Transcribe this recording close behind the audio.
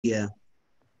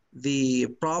the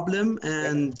problem,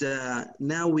 and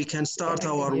now we can start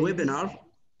our webinar.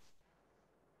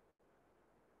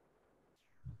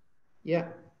 Yeah.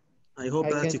 I hope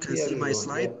that you can see my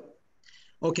slide.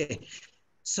 Yeah. Okay,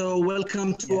 so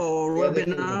welcome to our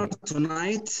webinar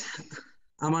tonight.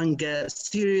 Among a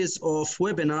series of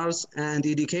webinars and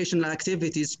educational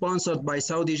activities sponsored by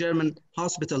Saudi German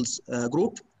Hospitals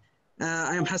Group.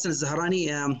 I am Hassan Zaharani,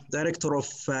 Director of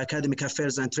Academic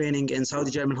Affairs and Training in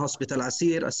Saudi German Hospital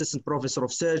Asir, Assistant Professor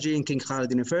of Surgery in King Khalid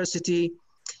University.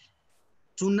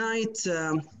 Tonight,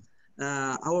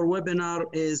 our webinar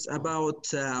is about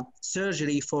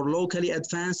surgery for locally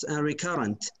advanced and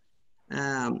recurrent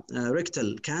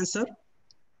rectal cancer.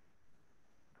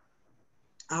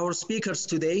 Our speakers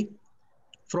today,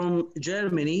 from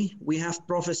Germany, we have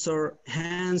Professor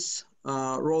Hans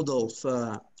Rodolf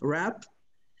Rapp.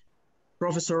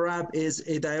 Professor Rapp is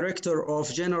a Director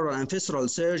of General and Visceral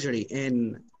Surgery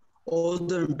in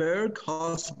Oldenburg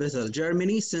Hospital,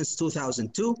 Germany since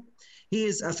 2002. He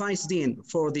is a Vice Dean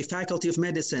for the Faculty of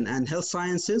Medicine and Health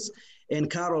Sciences in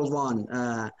Karl von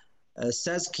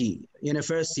Satzky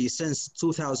University since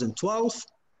 2012.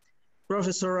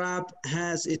 Professor Rapp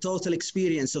has a total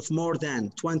experience of more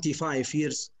than 25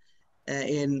 years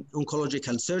in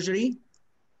oncological surgery.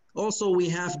 Also, we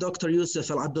have Dr. Yusuf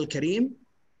Al-Abdul Karim.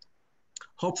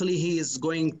 Hopefully, he is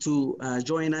going to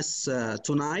join us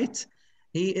tonight.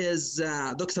 He is,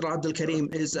 Dr. Abdul Karim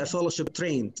is a fellowship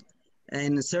trained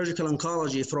in surgical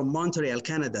oncology from Montreal,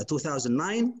 Canada,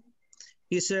 2009.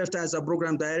 He served as a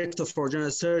program director for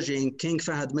general surgery in King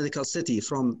Fahd Medical City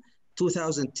from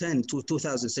 2010 to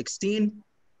 2016.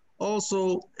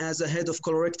 Also as a head of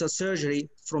colorectal surgery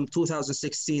from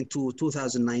 2016 to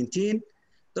 2019.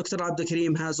 Dr. Abdul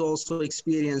Karim has also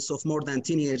experience of more than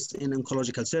 10 years in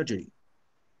oncological surgery.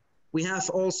 We have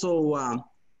also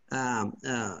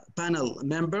panel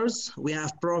members. We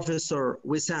have Professor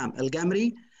Wissam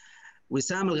Al-Gamri.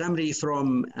 Wissam Al-Gamri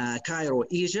from Cairo,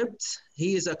 Egypt.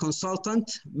 He is a consultant,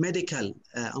 medical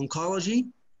oncology,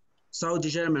 Saudi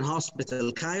German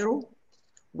Hospital, Cairo.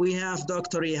 We have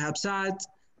Dr. Ihab Saad.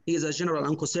 He is a general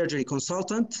oncosurgery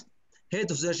consultant, head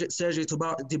of surgery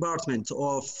department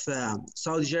of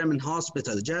Saudi German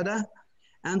Hospital, Jeddah.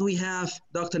 And we have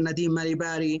Dr. Nadim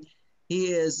Maribari.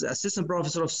 He is assistant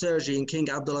professor of surgery in King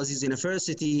Abdulaziz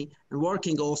University and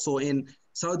working also in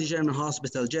Saudi German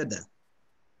Hospital, Jeddah.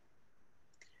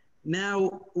 Now,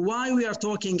 why we are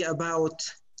talking about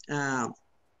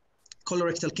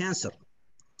colorectal cancer?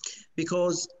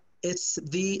 Because it's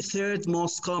the third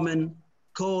most common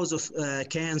cause of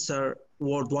cancer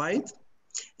worldwide.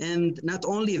 And not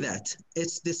only that,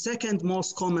 it's the second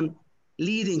most common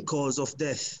leading cause of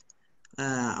death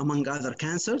among other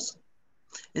cancers.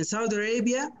 In Saudi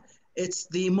Arabia, it's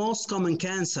the most common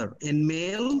cancer in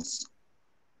males,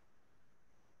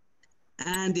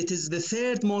 and it is the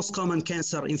third most common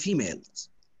cancer in females.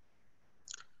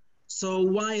 So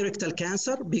why rectal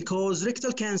cancer? Because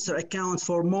rectal cancer accounts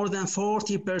for more than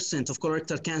 40% of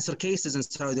colorectal cancer cases in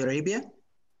Saudi Arabia.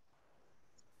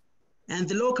 And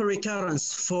the local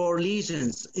recurrence for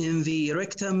lesions in the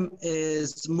rectum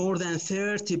is more than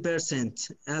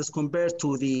 30% as compared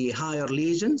to the higher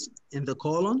lesions in the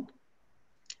colon.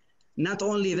 Not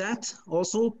only that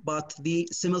also, but the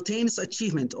simultaneous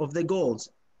achievement of the goals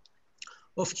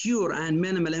of cure and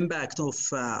minimal impact of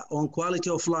on quality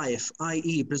of life,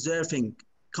 i.e. preserving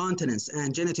continence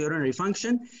and genitourinary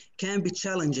function, can be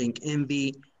challenging in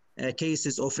the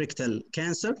cases of rectal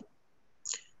cancer.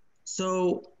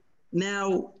 So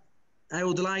now I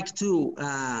would like to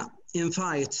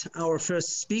invite our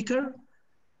first speaker,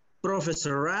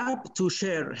 Professor Rapp, to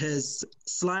share his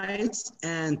slides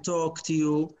and talk to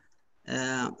you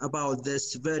about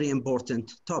this very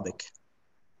important topic.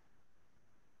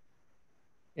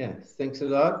 Yes, thanks a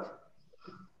lot.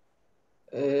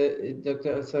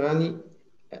 Dr. Sarani.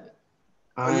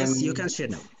 Yes, you can share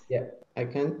now. Yeah, I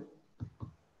can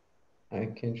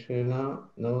share now.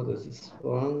 No, this is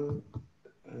wrong.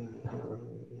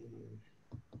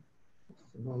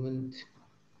 Just a moment.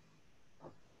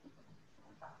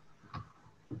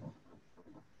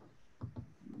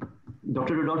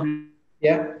 Dr. Rudolph.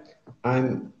 Yeah,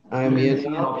 I'm here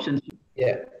now. Options.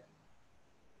 Yeah.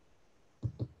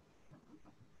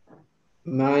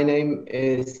 My name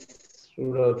is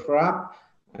Rudolf Rapp.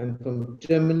 I'm from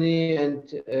Germany, and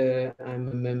I'm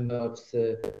a member of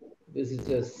the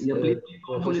Visitors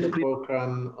Professor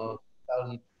Program of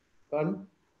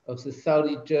the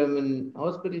Saudi German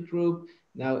Hospital Group,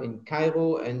 now in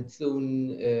Cairo and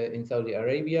soon in Saudi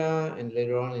Arabia and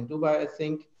later on in Dubai, I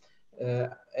think.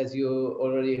 As you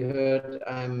already heard,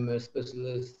 I'm a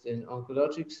specialist in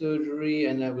oncologic surgery,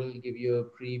 and I will give you a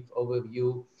brief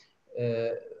overview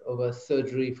over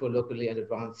surgery for locally and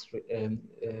advanced and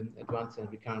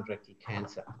recurrent rectal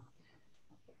cancer.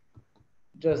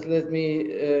 Just let me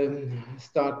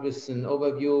start with an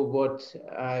overview of what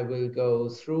I will go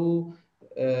through.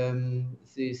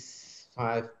 These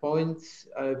 5 points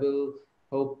I will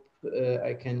hope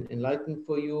I can enlighten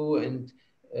for you, and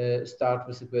start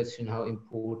with the question how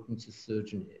important the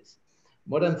surgeon is.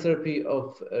 Modern therapy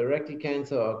of rectal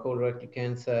cancer or colorectal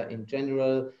cancer in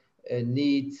general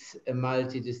needs a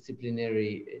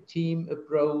multidisciplinary team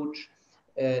approach.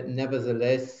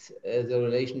 Nevertheless, the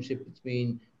relationship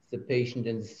between the patient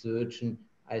and the surgeon,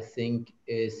 I think,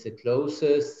 is the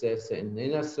closest. There's an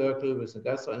inner circle with the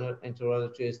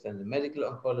gastroenterologist and the medical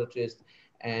oncologist,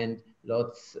 and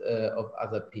lots of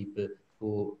other people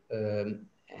who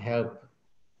help.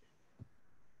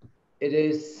 It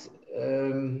is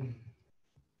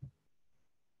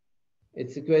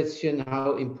it's a question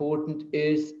how important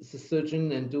is the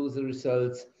surgeon, and do the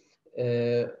results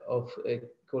of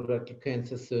colorectal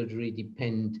cancer surgery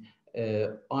depend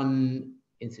on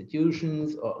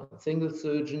institutions or on single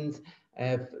surgeons. I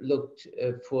have looked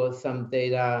for some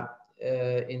data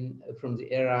from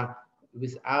the era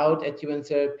without adjuvant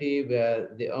therapy, where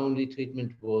the only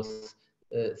treatment was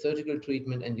surgical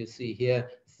treatment, and you see here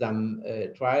some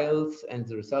trials and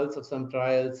the results of some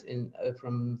trials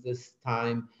from this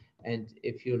time. And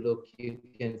if you look, you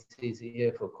can see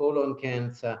here for colon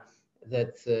cancer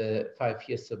that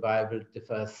 5-year survival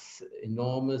differs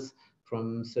enormous,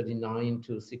 from 39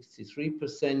 to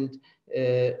 63%.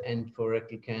 And for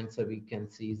rectal cancer, we can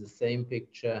see the same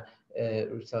picture.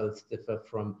 Results differ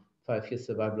from 5-year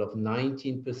survival of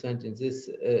 19% in this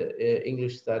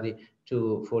English study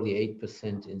to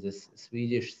 48% in this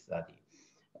Swedish study.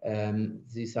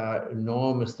 These are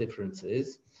enormous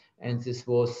differences. And this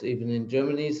was even in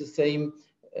Germany the same.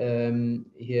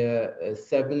 Here,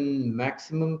 7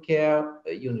 maximum care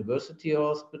university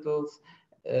hospitals.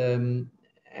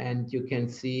 And you can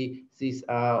see these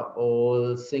are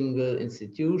all single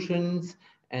institutions,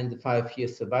 and the 5-year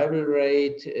survival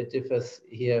rate differs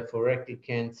here for rectal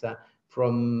cancer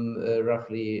from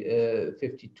roughly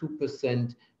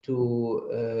 52% to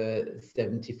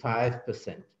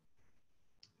 75%,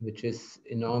 which is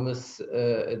enormous,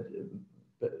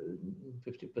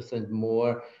 50%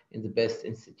 more in the best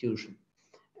institution.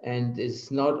 And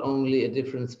it's not only a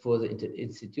difference for the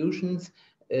institutions,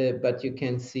 but you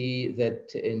can see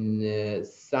that in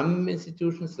some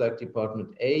institutions, like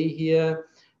Department A here,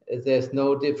 there's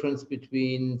no difference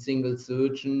between single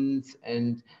surgeons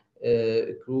and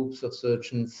groups of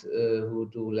surgeons who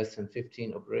do less than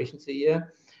 15 operations a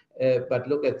year. But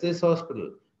look at this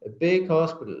hospital, a big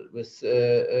hospital with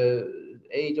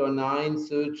 8 or 9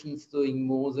 surgeons doing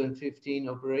more than 15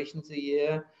 operations a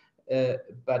year.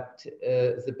 But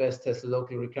the best has a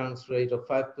local recurrence rate of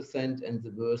 5% and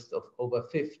the worst of over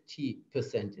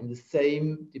 50% in the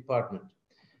same department.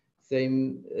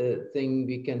 Same thing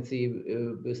we can see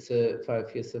with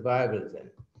 5-year survival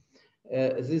then.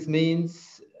 This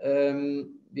means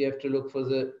we have to look for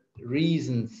the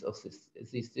reasons of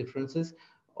these differences.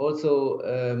 Also,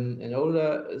 an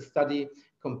older study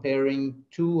comparing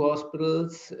 2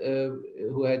 hospitals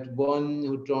who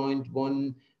joined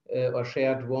one or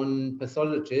shared one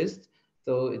pathologist.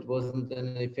 So it wasn't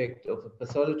an effect of a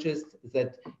pathologist,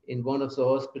 that in one of the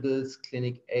hospitals,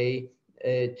 Clinic A,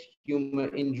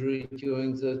 tumor injury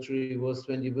during surgery was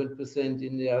 21%,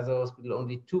 in the other hospital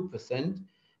only 2%.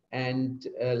 And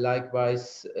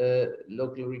likewise,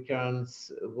 local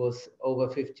recurrence was over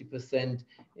 50%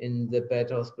 in the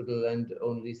bad hospital and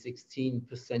only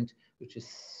 16%, which is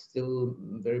still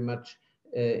very much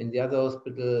in the other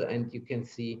hospital. And you can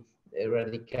see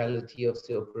radicality of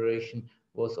the operation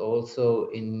was also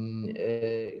in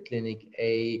Clinic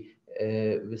A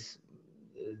with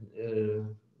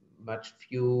much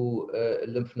few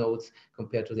lymph nodes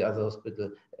compared to the other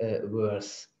hospital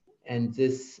worse. And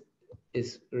this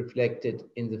is reflected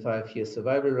in the 5-year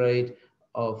survival rate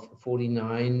of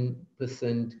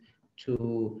 49%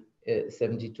 to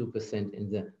 72% in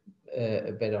the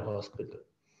better hospital.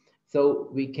 So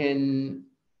we can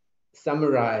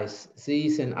summarize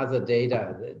these and other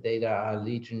data. The data are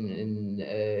legion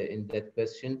in that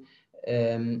question.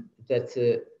 That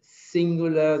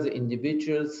the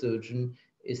individual surgeon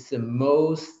is the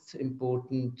most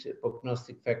important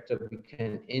prognostic factor we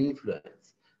can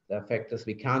influence. There are factors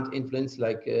we can't influence,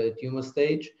 like tumor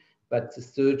stage, but the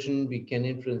surgeon, we can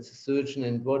influence the surgeon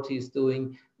and what he's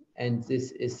doing, and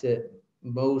this is the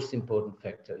most important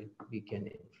factor we can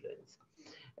influence.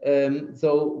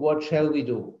 So what shall we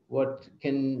do? What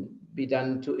can be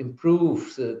done to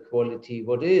improve the quality?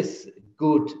 What is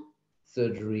good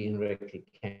surgery in rectal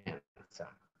cancer?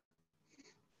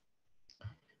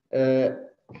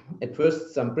 At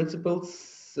first, some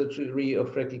principles. Surgery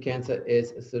of rectal cancer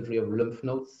is a surgery of lymph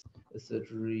nodes, a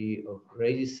surgery of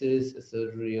radiuses, a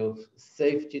surgery of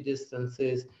safety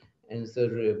distances, and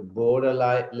surgery of border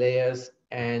layers,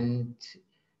 and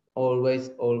always,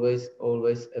 always,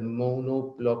 always a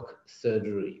monoblock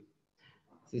surgery.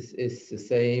 This is the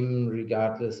same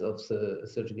regardless of the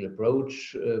surgical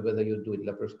approach, whether you do it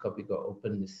laparoscopic or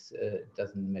open, it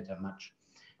doesn't matter much.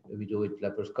 We do it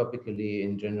laparoscopically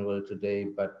in general today,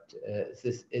 but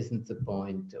this isn't the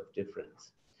point of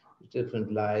difference. The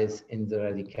difference lies in the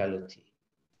radicality.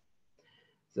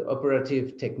 The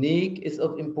operative technique is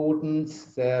of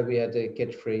importance. There we had a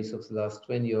catchphrase of the last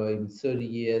 20 or even 30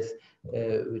 years,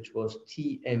 which was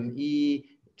TME,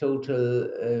 total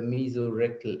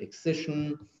mesorectal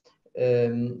excision.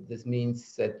 This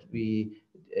means that we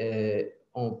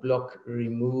en bloc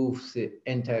remove the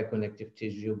entire connective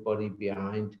tissue body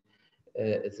behind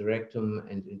the rectum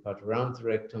and in part around the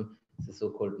rectum, the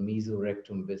so-called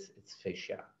mesorectum with its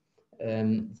fascia.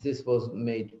 This was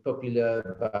made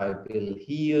popular by Bill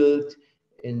Heald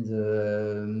in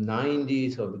the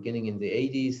 90s or beginning in the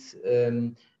 80s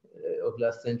of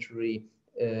last century,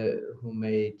 who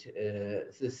made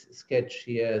this sketch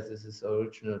here. This is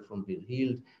original from Bill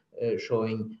Heald,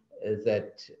 showing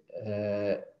that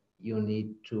you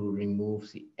need to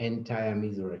remove the entire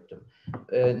mesorectum.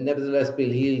 Nevertheless, Bill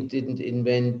Heald didn't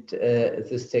invent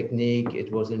this technique.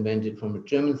 It was invented from a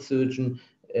German surgeon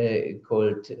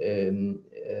called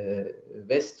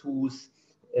Westhus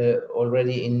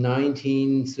already in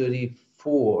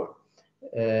 1934.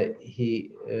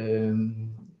 He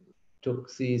took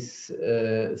these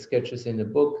sketches in a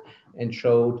book and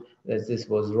showed that this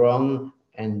was wrong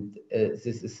and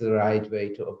this is the right way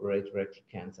to operate rectal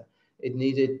cancer. It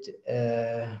needed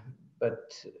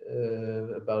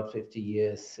about 50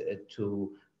 years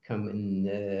to come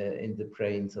in the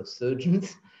brains of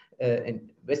surgeons.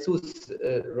 And Westhus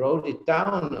wrote it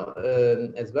down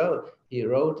as well. He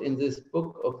wrote in this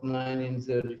book of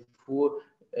 1934,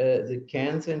 the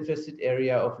cancer-infested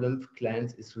area of lymph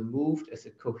glands is removed as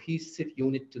a cohesive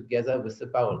unit together with the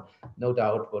bowel. No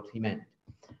doubt what he meant.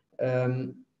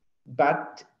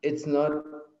 But it's not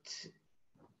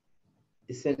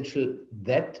essential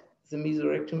that the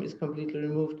mesorectum is completely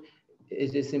removed.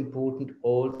 It is important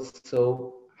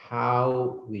also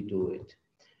how we do it.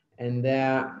 And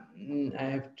there, I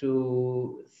have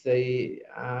to say,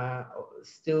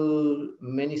 still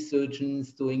many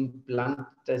surgeons doing blunt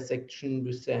dissection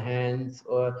with their hands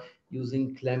or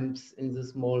using clamps in the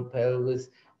small pelvis.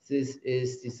 This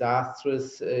is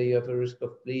disastrous. You have a risk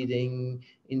of bleeding,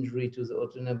 injury to the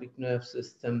autonomic nerve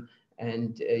system,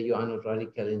 and you are not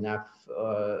radical enough,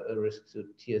 a risk to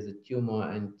tear the tumor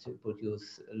and to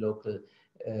produce local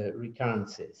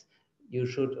recurrences. You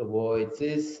should avoid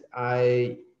this.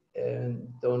 I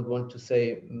don't want to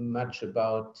say much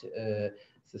about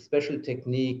the special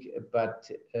technique,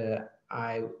 but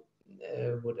I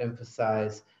would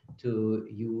emphasize to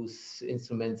use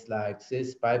instruments like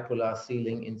this, bipolar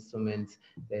sealing instruments.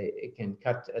 They can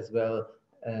cut as well,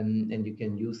 and you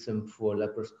can use them for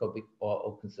laparoscopic or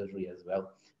open surgery as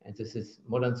well. And this is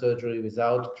modern surgery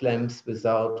without clamps,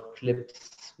 without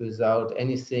clips, without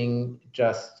anything,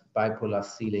 just bipolar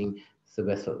sealing the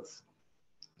vessels.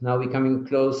 Now we're coming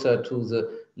closer to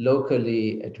the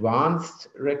locally advanced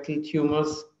rectal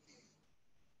tumors.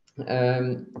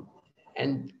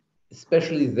 And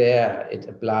especially there, it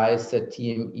applies that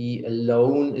TME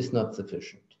alone is not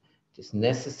sufficient. It is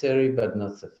necessary, but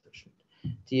not sufficient.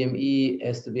 TME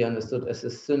has to be understood as a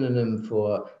synonym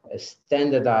for a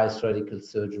standardized radical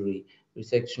surgery,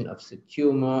 resection of the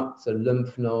tumor, the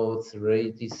lymph nodes,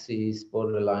 radiuses,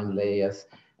 borderline layers,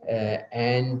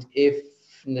 and if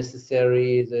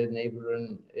necessary, the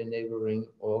neighboring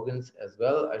organs as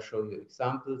well. I'll show you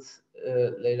examples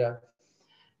later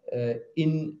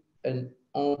in an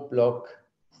en bloc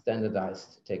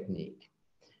standardized technique.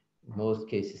 In most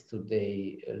cases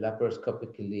today,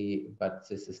 laparoscopically, but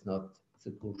this is not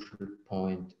the crucial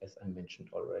point, as I mentioned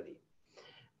already.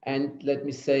 And let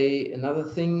me say another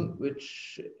thing,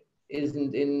 which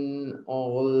isn't in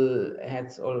all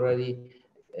heads already.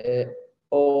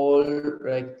 All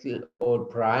rectal or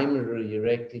primary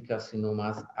rectal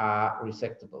carcinomas are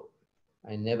resectable.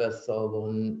 I never saw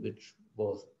one which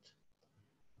wasn't.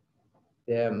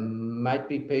 There might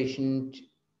be patients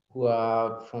who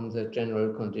are from the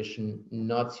general condition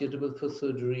not suitable for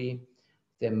surgery.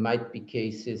 There might be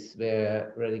cases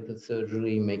where radical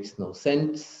surgery makes no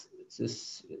sense.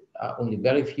 this are only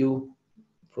very few,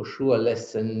 for sure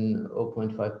less than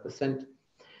 0.5%.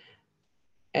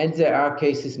 And there are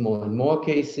cases, more and more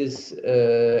cases.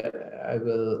 I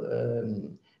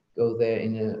will go there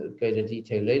in a greater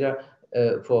detail later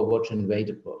for watch and wait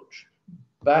approach.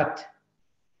 But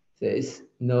there is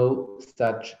no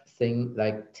such thing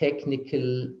like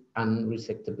technical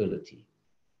unresectability.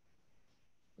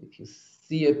 If you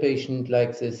see a patient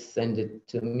like this, send it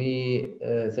to me,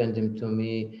 send him to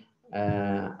me.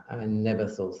 I never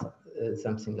saw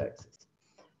something like this.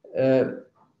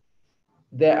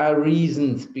 There are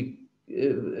reasons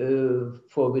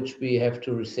for which we have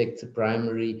to resect the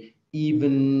primary,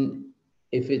 even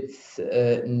if it's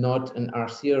not an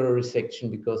R0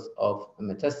 resection because of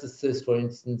metastasis, for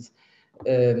instance.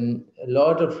 A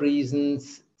lot of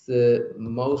reasons. The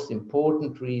most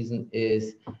important reason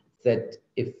is that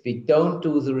if we don't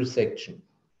do the resection,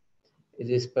 it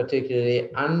is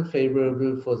particularly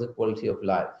unfavorable for the quality of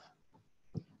life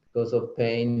because of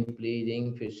pain,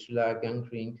 bleeding, fistula,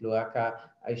 gangrene, cloaca.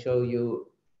 I show you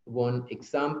one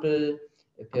example,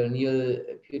 a perineal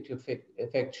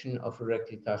putrefaction of a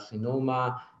rectal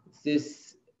carcinoma.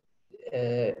 This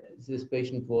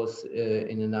patient was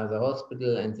in another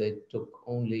hospital and they took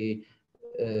only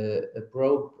a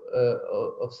probe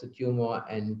of the tumor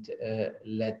and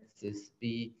let this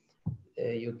be.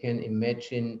 You can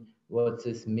imagine what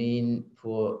this means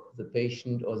for the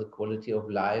patient or the quality of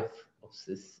life of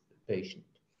this patient.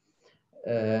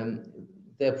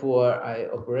 Therefore, I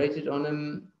operated on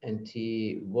him and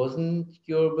he wasn't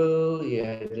curable. He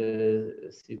had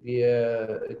a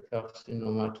severe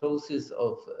carcinomatosis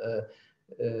of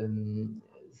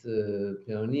the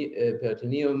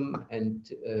peritoneum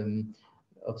and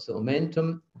of the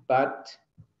omentum, but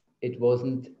it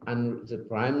wasn't, the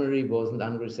primary wasn't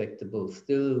unresectable,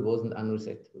 still wasn't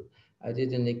unresectable. I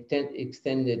did an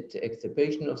extended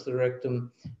extirpation of the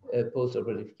rectum,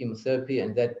 post-operative chemotherapy,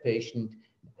 and that patient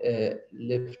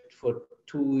lived for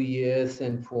 2 years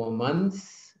and 4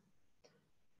 months.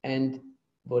 And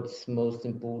what's most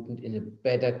important, in a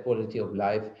better quality of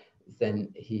life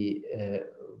than he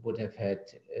would have had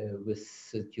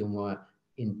with the tumor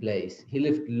in place. He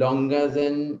lived longer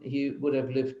than he would have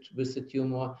lived with the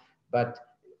tumor, but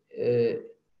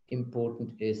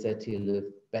important is that he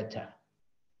lived better.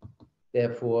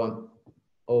 Therefore,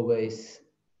 always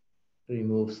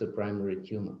remove the primary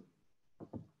tumor.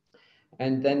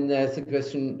 And then there's a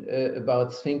question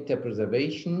about sphincter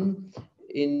preservation.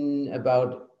 In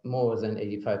about more than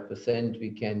 85%, we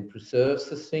can preserve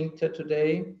the sphincter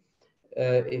today.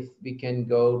 If we can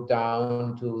go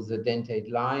down to the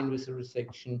dentate line with the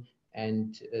resection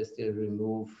and still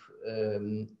remove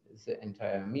the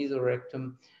entire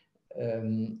mesorectum.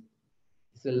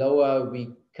 The lower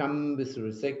we come with the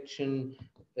resection,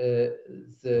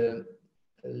 the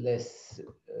less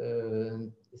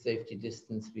safety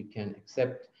distance we can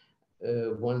accept,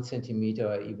 1 centimeter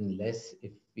or even less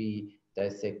if we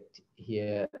dissect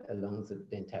here along the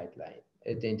dentate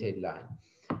line.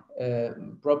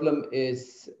 Problem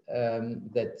is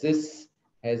that this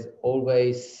has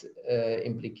always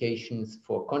implications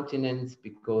for continence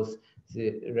because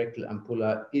the rectal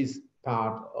ampulla is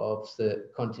part of the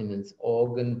continence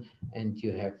organ and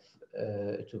you have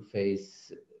to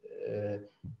face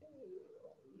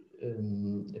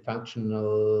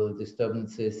functional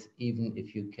disturbances even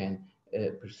if you can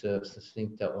preserve the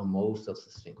sphincter or most of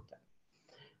the sphincter.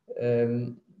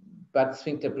 But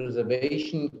sphincter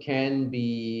preservation can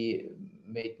be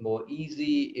made more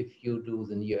easy if you do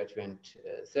the neoadjuvant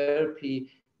therapy.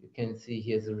 You can see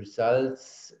here the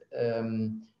results.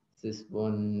 This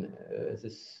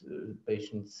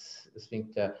patient's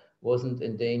sphincter wasn't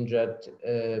endangered,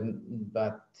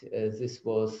 but this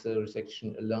was a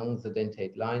resection along the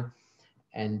dentate line.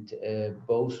 And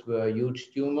both were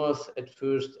huge tumors at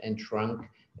first and shrunk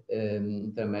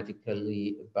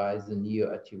dramatically by the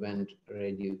neoadjuvant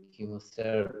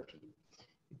radiochemotherapy.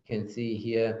 You can see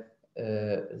here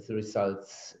the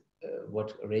results,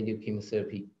 what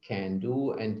radiochemotherapy can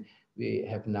do, and we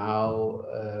have now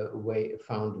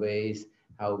found ways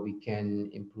how we can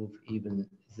improve even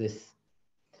this.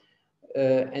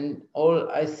 And all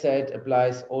I said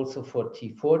applies also for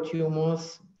T4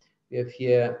 tumors. We have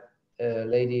here a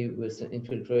lady with an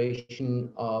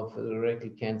infiltration of the rectal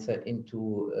cancer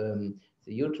into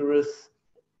the uterus.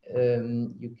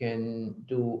 You can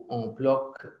do en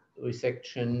bloc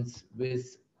resections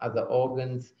with other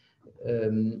organs,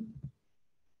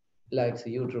 like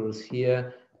the uterus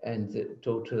here and the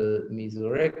total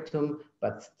mesorectum,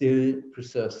 but still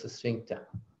preserves the sphincter.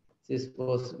 This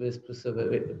was with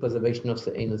preservation of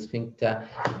the anal sphincter.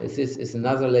 This is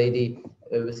another lady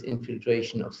with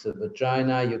infiltration of the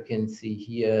vagina. You can see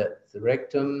here the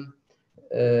rectum,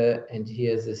 and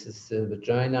here this is the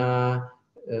vagina.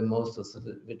 Most of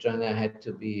the vagina had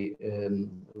to be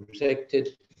resected,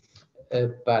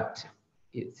 but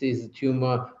it says the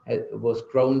tumor was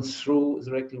grown through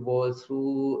the rectal wall,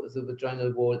 through the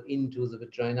vaginal wall, into the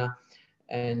vagina.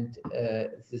 And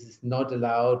this is not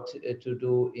allowed to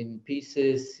do in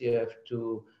pieces. You have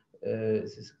to,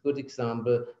 this is a good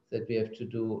example that we have to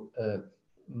do a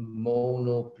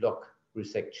monoblock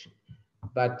resection.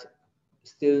 But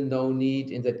still no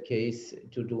need in that case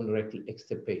to do a rectal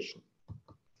extirpation.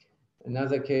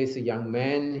 Another case, a young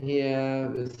man here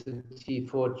with a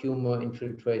T4 tumor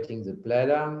infiltrating the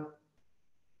bladder.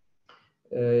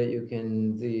 You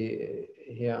can see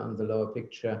here on the lower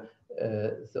picture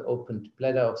the opened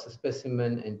bladder of the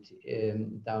specimen,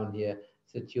 and down here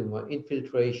the tumor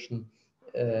infiltration.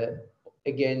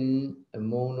 Again, a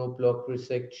monoblock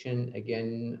resection.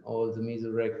 Again, all the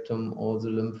mesorectum, all the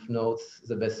lymph nodes,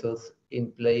 the vessels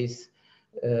in place.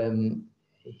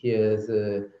 Here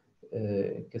the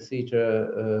catheter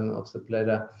of the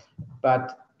bladder,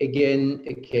 but again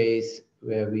a case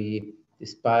where we,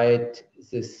 despite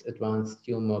this advanced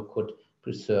tumor, could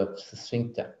preserve the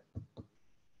sphincter.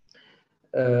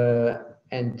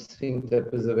 And sphincter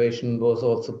preservation was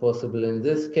also possible in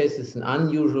this case. It's an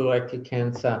unusual rectal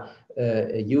cancer,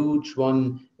 a huge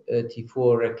one,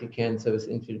 T4 rectal cancer with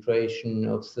infiltration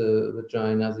of the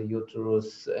vagina, the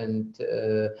uterus, and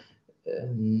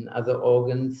other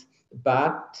organs.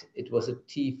 But it was a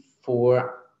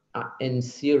T4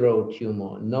 N0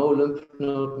 tumor, no lymph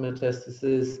node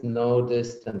metastasis, no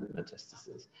distant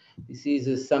metastasis. We see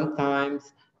this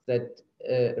sometimes that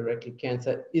rectal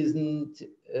cancer isn't,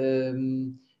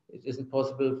 it isn't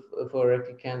possible for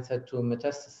rectal cancer to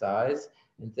metastasize,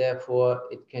 and therefore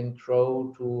it can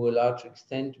grow to a large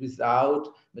extent without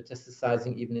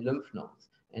metastasizing even in lymph nodes.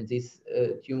 And these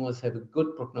tumors have a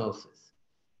good prognosis,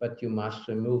 but you must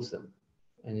remove them.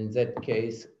 And in that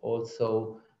case,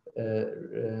 also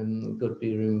could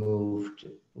be removed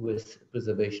with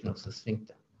preservation of the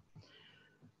sphincter.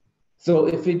 So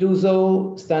if we do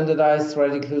so, standardized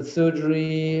radical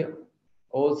surgery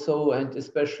also, and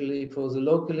especially for the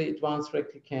locally advanced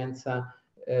rectal cancer,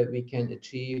 we can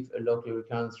achieve a local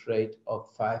recurrence rate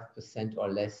of 5% or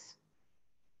less.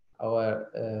 Our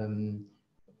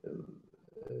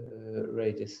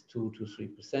rate is 2 to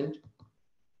 3%.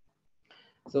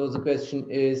 So the question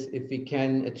is, if we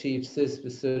can achieve this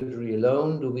with surgery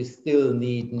alone, do we still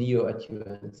need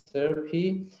neoadjuvant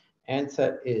therapy?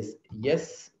 Answer is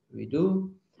yes, we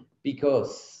do,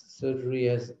 because surgery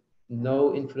has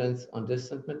no influence on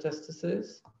distant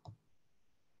metastasis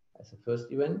as a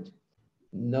first event.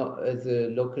 No, the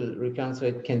local recurrence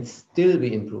rate can still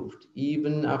be improved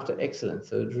even after excellent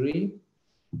surgery.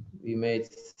 We made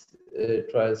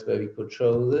trials where we could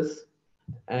show this.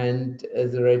 And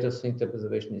the rate of sphincter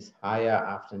preservation is higher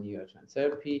after neoadjuvant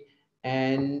therapy.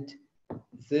 And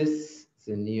this,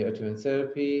 the neoadjuvant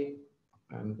therapy,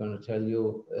 I'm going to tell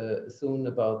you soon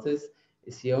about this,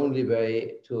 is the only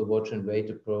way to a watch and wait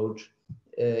approach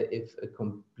if a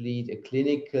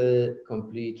clinical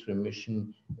complete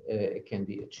remission can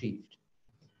be achieved.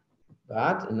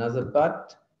 But, another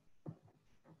but,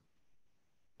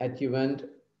 adjuvant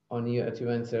or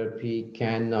neoadjuvant therapy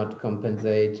cannot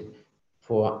compensate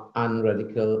for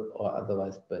unradical or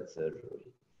otherwise bad surgery.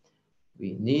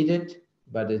 We need it,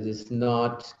 but it is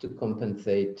not to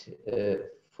compensate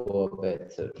for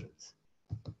bad surgeons.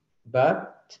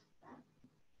 But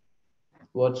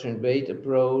watch and wait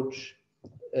approach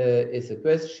is a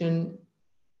question.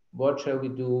 What shall we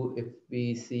do if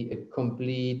we see a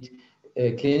complete,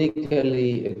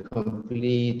 clinically a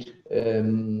complete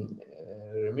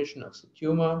remission of the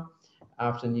tumor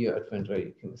after neoadjuvant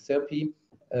radiotherapy?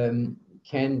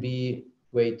 Can we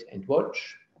wait and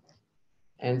watch?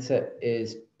 Answer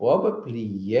is probably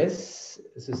yes.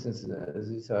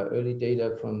 These are early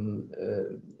data from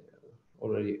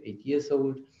already 8 years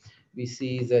old. We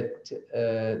see that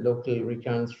local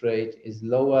recurrence rate is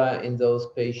lower in those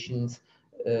patients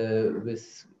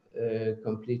with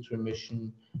complete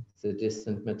remission. The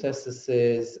distant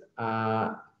metastases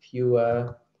are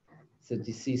fewer. The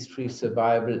disease-free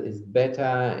survival is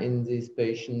better in these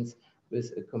patients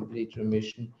with a complete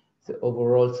remission. The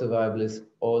overall survival is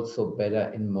also better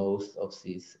in most of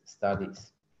these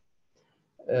studies.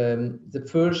 The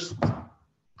first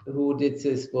who did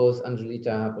this was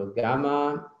Angelita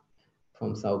Haber-Gama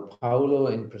from Sao Paulo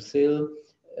in Brazil.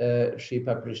 She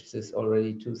published this already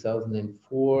in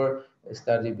 2004, a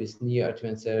study with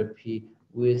neoadjuvant therapy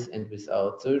with and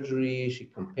without surgery. She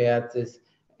compared this,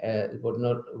 It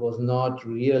was not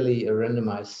really a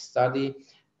randomized study,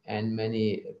 and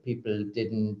many people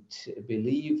didn't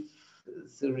believe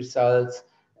the results,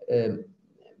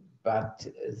 but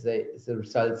the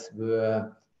results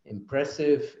were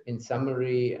impressive. In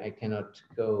summary, I cannot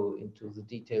go into the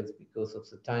details because of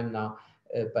the time now,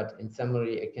 but in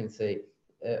summary, I can say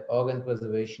organ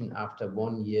preservation after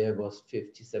 1 year was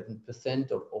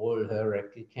 57% of all her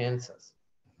rectal cancers.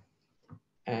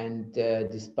 And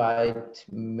despite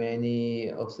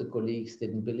many of the colleagues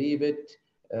didn't believe it,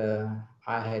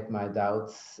 I had my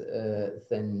doubts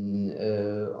then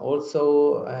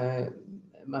also, I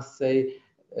must say,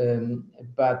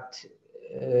 but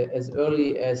as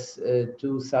early as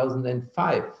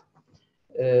 2005,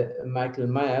 Michael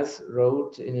Myers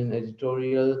wrote in an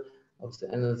editorial of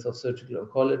the Annals of Surgical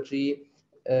Oncology,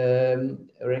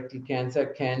 rectal cancer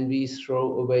can we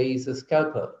throw away the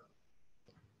scalpel?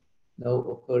 No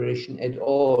operation at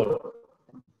all.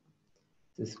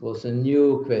 This was a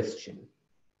new question.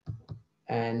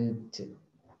 And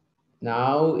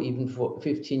now, even for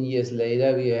 15 years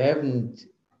later, we haven't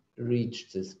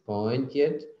reached this point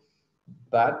yet.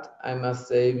 But I must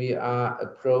say we are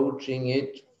approaching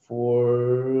it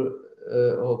for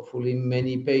hopefully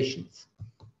many patients.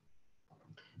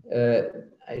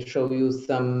 I show you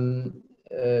some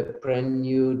brand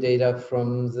new data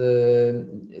from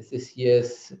this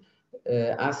year's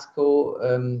ASCO.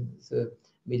 The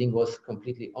meeting was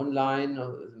completely online.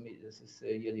 This is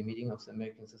a yearly meeting of the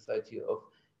American Society of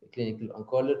Clinical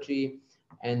Oncology.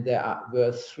 And there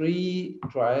were 3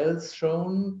 trials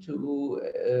shown,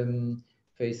 2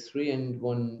 phase 3 and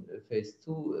 1 phase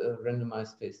 2,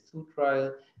 randomized phase 2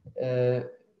 trial,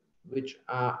 which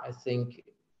are, I think,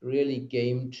 really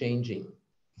game-changing.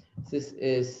 This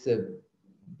is the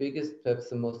biggest, perhaps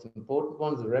the most important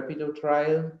one, the Rapido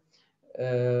trial.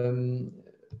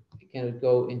 I cannot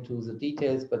go into the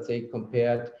details, but they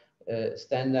compared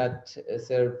standard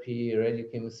therapy,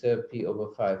 radiochemotherapy over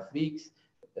 5 weeks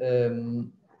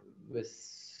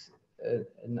with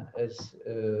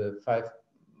 5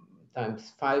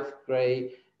 times 5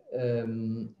 gray,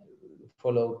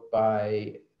 followed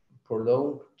by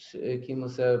prolonged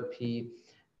chemotherapy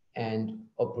and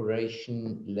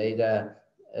operation later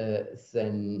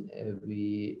than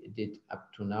we did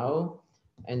up to now.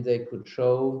 And they could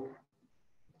show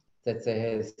that they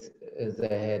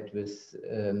had with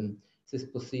this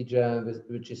procedure,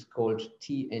 which is called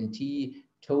TNT,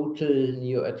 total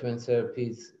neoadjuvant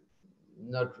therapies,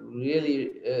 not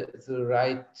really the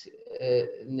right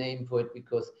name for it,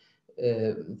 because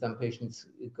some patients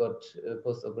got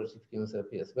post-operative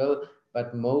chemotherapy as well,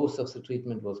 but most of the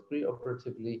treatment was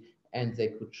pre-operatively, and they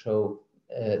could show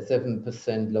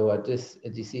 7% lower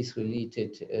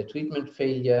disease-related treatment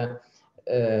failure,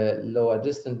 lower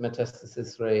distant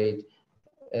metastasis rate,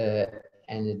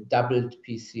 and a doubled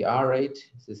PCR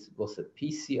rate. This was a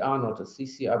PCR, not a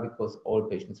CCR, because all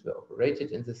patients were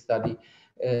operated in the study.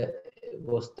 It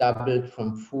was doubled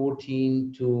from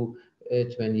 14 to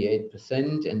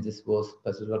 28%, and this was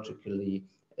pathologically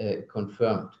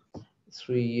confirmed.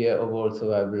 3-year overall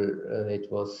survival rate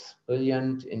was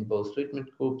brilliant in both treatment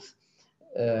groups,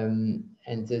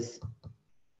 and this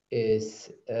is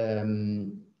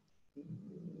in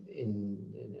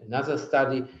another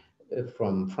study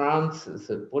from France,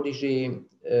 the Prodigy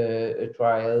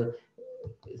trial.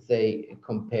 They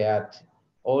compared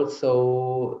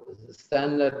also the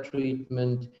standard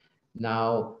treatment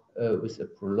now with a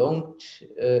prolonged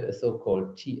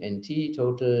so-called TNT,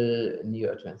 total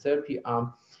neoadjuvant therapy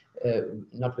arm,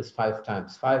 not with 5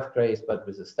 times 5 grays, but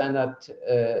with a standard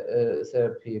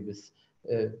therapy with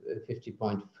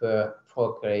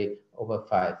 50.4 gray over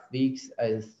 5 weeks.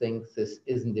 I think this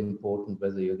isn't important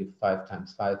whether you give 5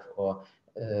 times 5 or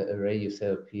a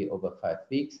radiotherapy over 5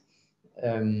 weeks.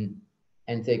 And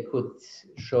they could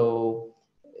show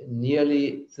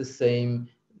nearly the same.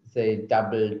 They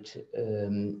doubled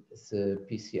the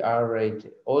PCR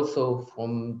rate also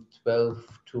from 12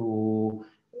 to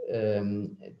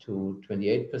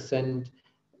 28%.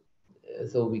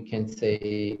 So we can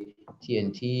say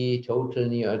TNT, total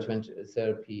neoadjuvant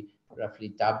therapy, roughly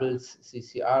doubles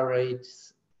CCR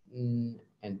rates, and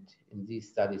in these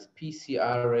studies,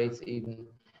 PCR rates even.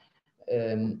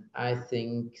 I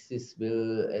think this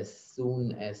will, as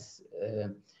soon as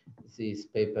these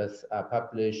papers are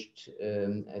published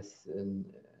as an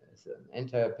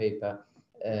entire paper,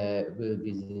 will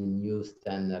be the new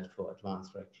standard for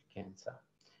advanced rectal cancer.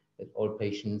 That all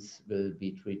patients will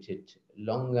be treated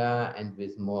longer and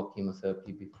with more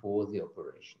chemotherapy before the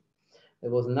operation. There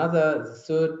was another, the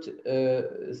third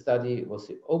study was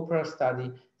the OPERA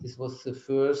study. This was the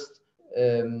first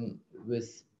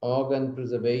with organ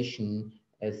preservation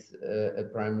as a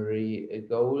primary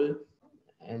goal.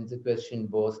 And the question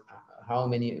was how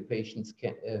many patients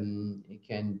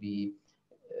can be,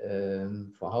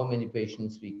 for how many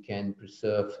patients we can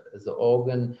preserve the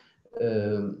organ.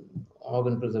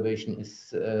 Organ preservation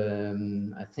is,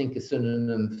 I think, a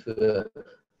synonym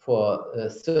for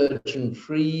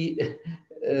surgeon-free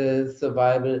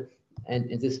survival.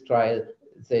 And in this trial,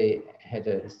 they had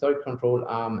a historic control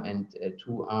arm and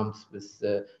two arms with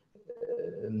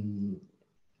in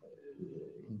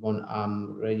one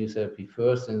arm radiotherapy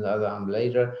first and the other arm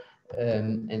later,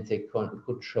 and they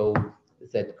could show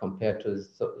that compared to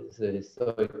the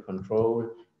historic control,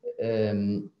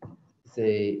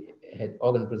 they had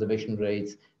organ preservation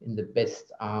rates in the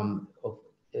best arm of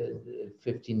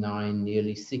 59,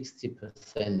 nearly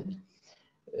 60%,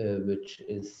 which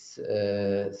is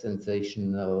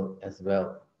sensational as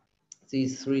well.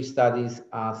 These three studies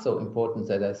are so important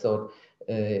that I thought,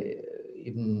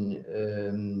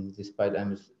 even despite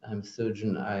I'm a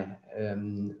surgeon, I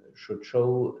should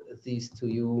show these to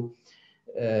you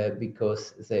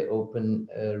because they open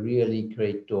a really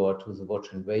great door to the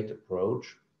watch and wait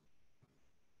approach,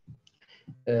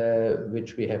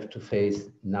 which we have to face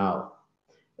now.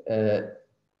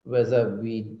 Whether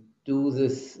we do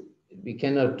this, we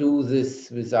cannot do this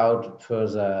without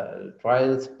further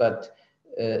trials, but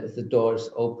the door is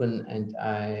open, and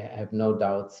I have no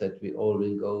doubts that we all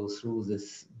will go through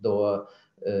this door,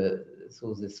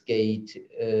 through this gate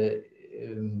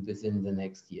within the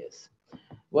next years.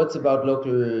 What's about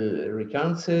local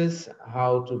recurrences?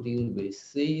 How to deal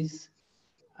with these?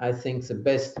 I think the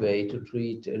best way to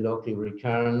treat a local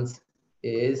recurrence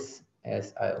is,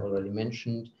 as I already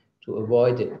mentioned, to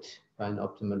avoid it by an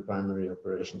optimal primary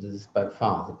operation. This is by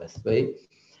far the best way,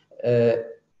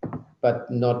 but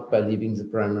not by leaving the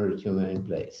primary tumor in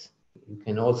place. You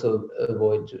can also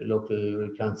avoid local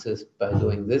recurrences by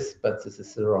doing this, but this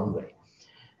is the wrong way.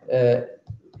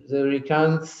 The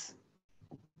recurrence,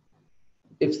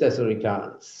 if there's a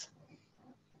recurrence,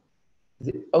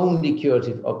 the only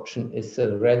curative option is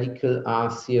a radical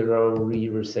R0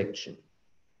 re-resection.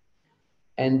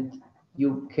 And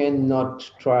you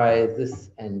cannot try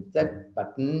this and that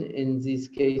button in these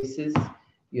cases.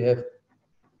 You have,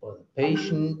 or the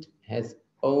patient has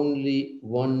only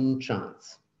one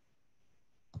chance.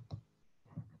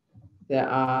 There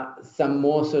are some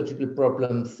more surgical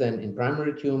problems than in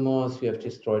primary tumors. You have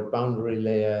destroyed boundary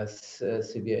layers,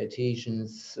 severe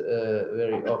adhesions,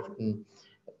 very often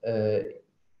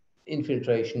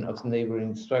infiltration of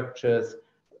neighboring structures,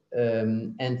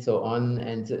 and so on.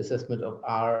 And the assessment of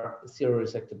R0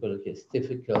 resectability is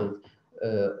difficult,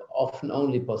 often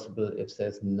only possible if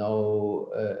there's no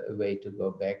way to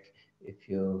go back, if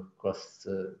you cross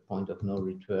the point of no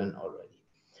return already.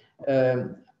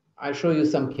 I show you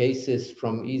some cases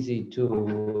from easy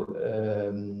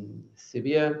to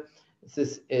severe.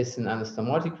 This is an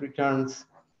anastomotic recurrence.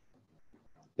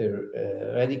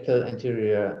 The radical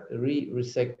anterior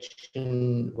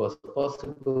resection was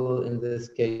possible in this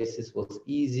case. This was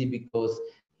easy because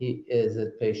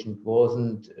the patient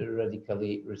wasn't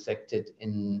radically resected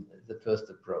in the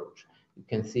first approach. You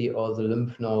can see all the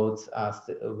lymph nodes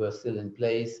were still in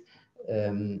place.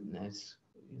 As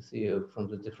you see from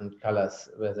the different colors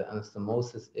where the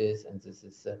anastomosis is, and this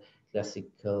is a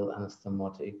classical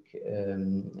anastomotic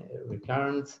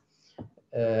recurrence.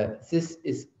 This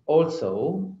is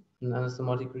also an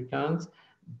anastomotic recurrence,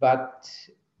 but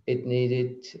it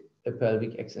needed a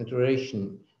pelvic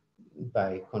exenteration.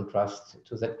 By contrast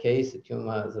to that case, the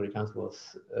recurrence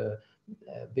was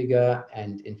bigger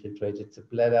and infiltrated the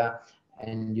bladder.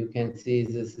 And you can see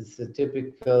this is a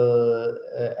typical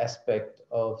aspect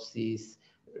of these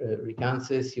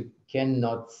recurrences. You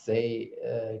cannot say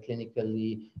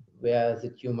clinically where the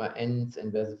tumor ends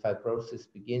and where the fibrosis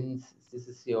begins. This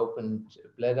is the opened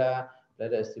bladder.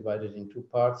 Bladder is divided in two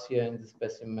parts here in the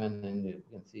specimen, and you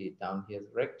can see it down here,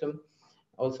 the rectum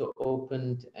also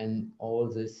opened, and all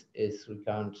this is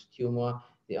recurrent tumor.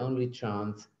 The only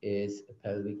chance is a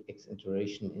pelvic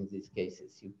exenteration in these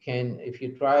cases. You can, if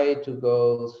you try to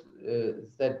go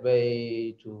that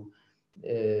way to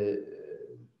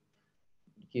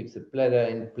keep the bladder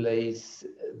in place,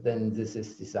 then this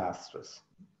is disastrous.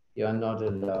 You are not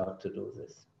allowed to do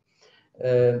this.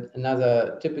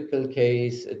 Another typical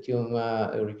case, a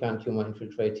recurrent tumor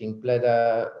infiltrating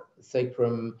bladder,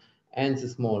 sacrum, and the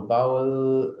small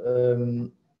bowel,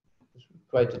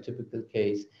 quite a typical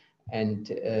case. And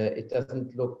it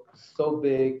doesn't look so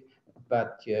big,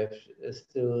 but you have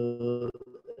still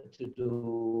to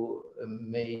do a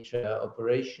major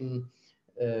operation.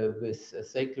 with a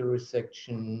sacral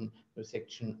resection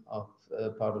of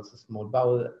part of the small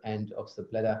bowel and of the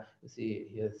bladder. You see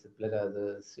here's the bladder,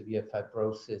 the severe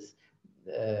fibrosis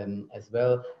as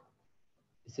well.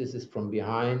 This is from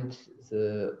behind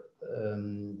the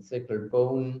sacral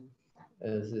bone.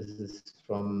 This is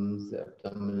from the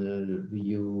abdominal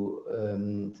view,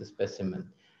 the specimen.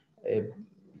 You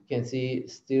can see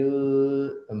still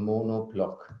a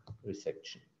monoblock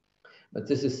resection. But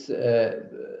this is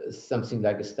something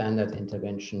like a standard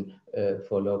intervention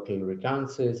for local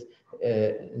recurrences.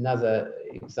 Another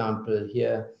example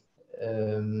here,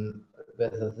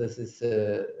 whether this is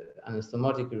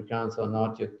anastomotic recurrence or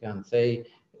not, you can say,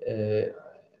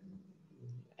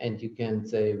 and you can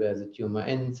say where the tumor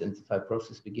ends and the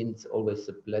fibrosis begins. Always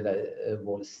the bladder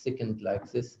wall is thickened like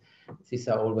this. These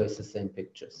are always the same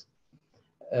pictures.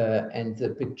 And the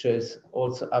pictures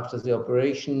also after the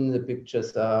operation, the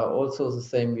pictures are also the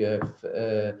same. You have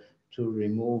to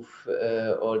remove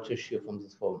all tissue from the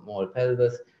small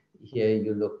pelvis. Here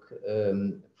you look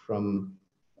from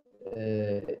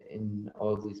in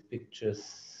all these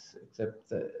pictures, except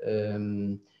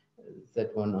that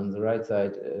one on the right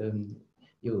side,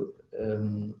 you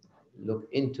look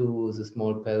into the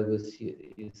small pelvis.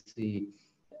 You see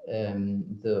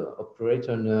the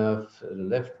obturator nerve, the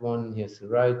left one, here's the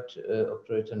right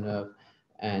obturator nerve,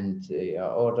 and the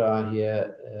aorta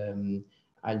here,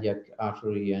 iliac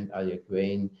artery and iliac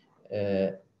vein,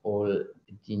 all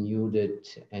denuded.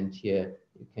 And here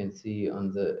you can see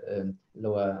on the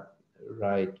lower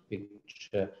right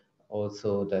picture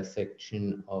also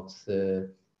dissection of the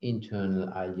internal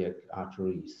iliac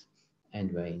arteries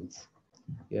and veins.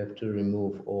 You have to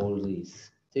remove all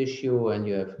these tissue, and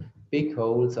you have big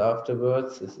holes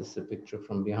afterwards. This is a picture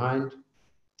from behind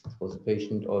for the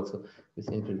patient, also with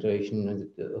infiltration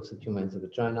of the tumor in the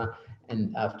vagina.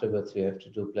 And afterwards, we have to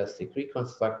do plastic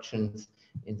reconstructions.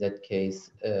 In that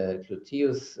case,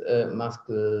 gluteus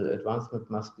muscle, advancement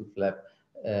muscle flap.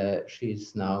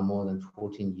 She's now more than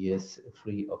 14 years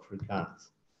free of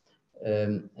recurrence.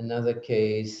 Another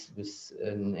case with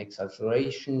an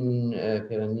exulceration,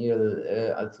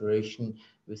 perineal ulceration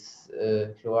with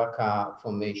cloaca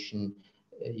formation.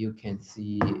 You can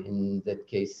see in that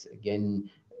case again,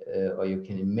 or you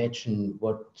can imagine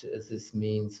what this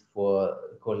means for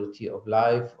quality of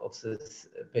life of this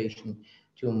patient.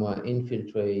 Tumor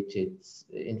infiltrated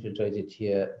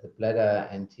here the bladder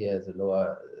and here the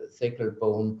lower sacral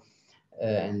bone,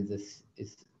 and this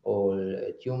is all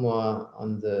tumor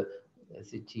on the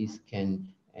CT scan,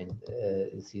 and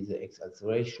you see the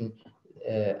exulceration.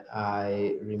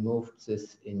 I removed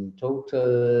this in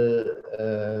total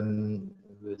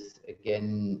with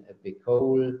again a big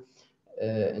hole,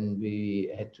 and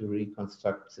we had to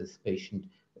reconstruct this patient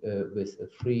with a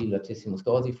free latissimus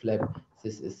dorsi flap.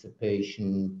 This is a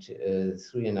patient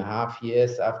 3.5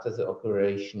 years after the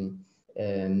operation.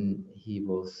 He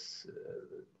was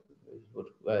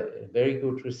a very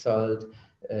good result.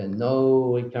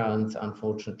 No recurrence,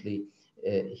 unfortunately.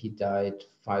 He died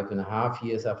 5.5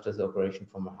 years after the operation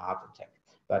from a heart attack,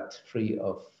 but free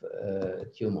of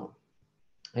tumor.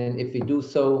 And if we do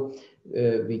so,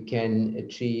 we can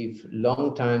achieve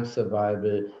long time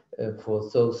survival. For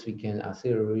those, we can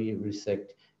arterially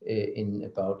resect in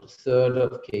about 1/3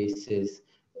 of cases,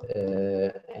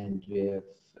 and we have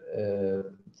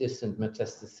distant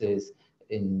metastasis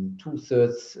in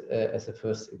 2/3 as a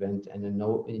first event, and a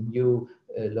new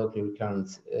local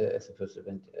recurrence as a first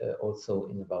event also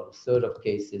in about 1/3 of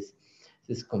cases.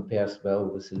 This compares well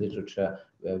with the literature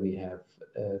where we have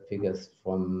figures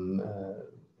from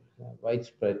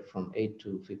widespread from 8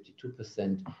 to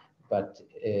 52%, but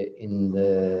in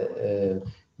the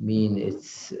mean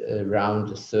it's around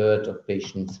 1/3 of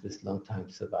patients with long time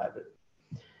survival.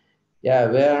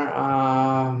 Yeah, where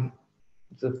are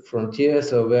the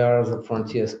frontiers, or where are the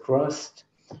frontiers crossed?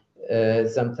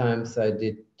 Sometimes I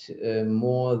did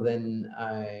more than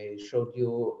I showed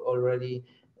you already.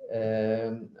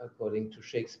 According to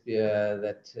Shakespeare,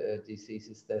 that disease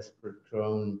is desperate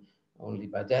grown only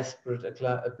by desperate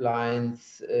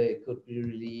appliance could be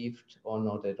relieved, or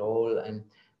not at all. And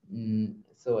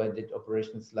so I did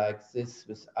operations like this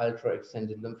with ultra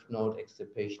extended lymph node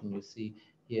extirpation. You see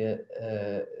here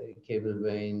cable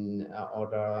vein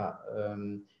aorta.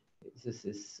 This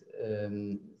is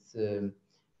the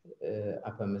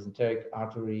upper mesenteric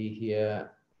artery here,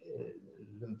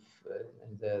 lymph,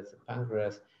 and there's the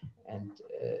pancreas, and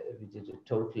we did a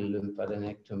total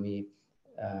lymphadenectomy.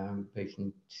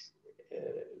 Patient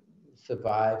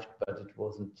survived, but it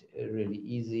wasn't really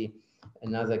easy.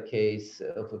 Another case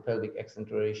of a pelvic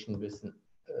accentuation with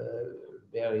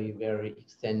very, very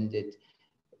extended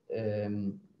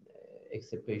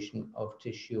extirpation of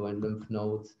tissue and lymph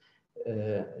nodes.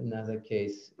 Another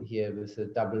case here with a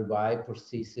double Y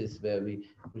prosthesis where we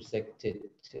resected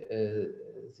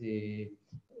the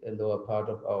lower part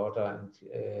of aorta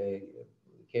and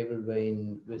cable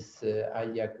vein with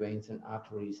iliac veins and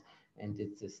arteries, and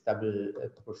it's a double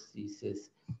prosthesis.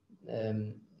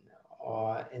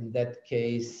 Or in that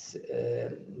case,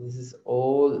 this is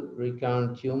all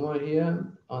recurrent tumor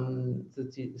here. On the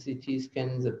CT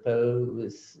scan, the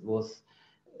pelvis was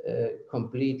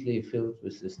completely filled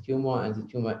with this tumor, and the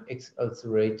tumor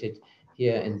exulcerated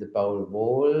here in the bowel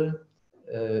wall,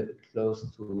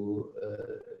 close to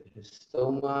his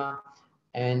stoma,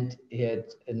 and he had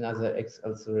another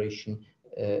exulceration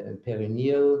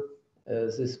perineal.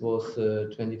 This was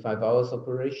a 25 hours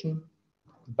operation,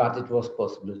 but it was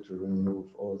possible to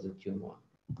remove all the tumor.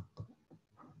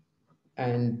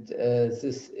 And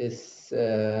this is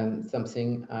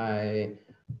something I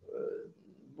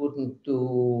wouldn't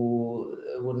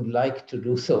like to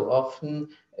do so often.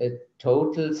 A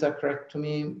total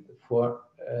sacrectomy for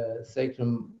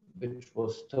sacrum which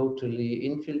was totally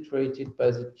infiltrated by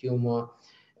the tumor.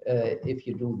 If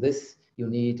you do this, you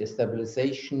need a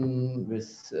stabilization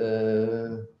with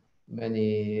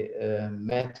many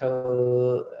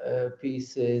metal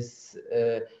pieces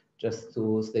just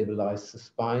to stabilize the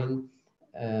spine.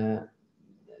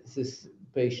 This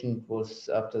patient was,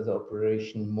 after the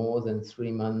operation, more than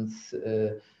 3 months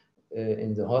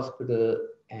in the hospital,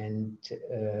 and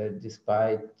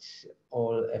despite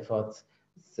all efforts,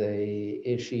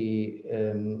 she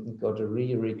got a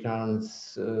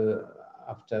recurrence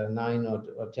after 9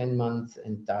 or 10 months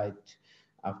and died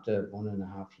after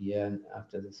 1.5 years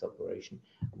after this operation.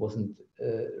 It wasn't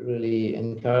really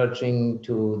encouraging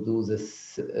to do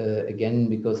this again,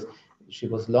 because she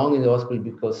was long in the hospital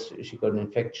because she got an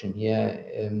infection here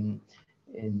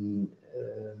in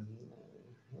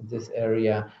this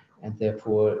area, and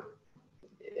therefore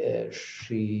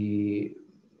she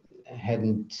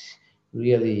hadn't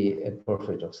really a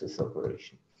profit of this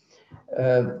operation.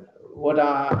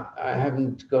 I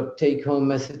haven't got take-home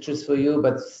messages for you,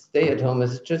 but stay-at-home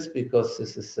messages, because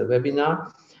this is a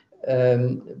webinar.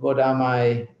 What are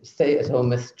my stay-at-home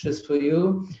messages for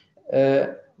you?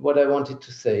 What I wanted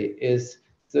to say is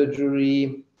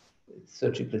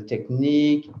surgical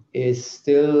technique is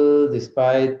still,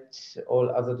 despite all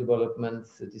other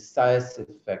developments, a decisive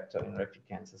factor in rectal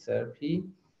cancer therapy.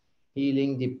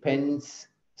 Healing depends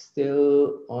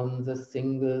still on the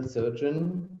single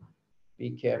surgeon. Be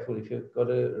careful if you've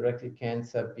got a rectal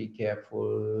cancer, be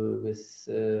careful with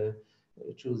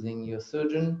choosing your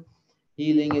surgeon.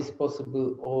 Healing is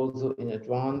possible also in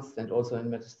advanced and also in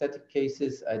metastatic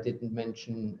cases. I didn't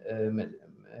mention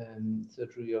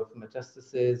surgery of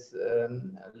metastasis,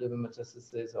 liver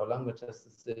metastasis or lung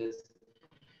metastasis.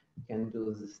 We can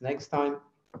do this next time.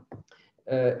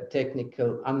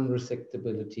 Technical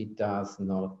unresectability does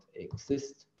not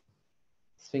exist.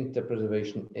 Sphincter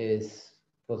preservation is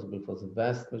possible for the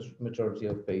vast majority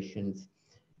of patients.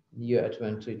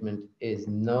 Neoadjuvant treatment is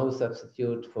no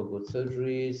substitute for good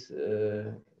surgeries.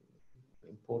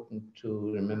 Important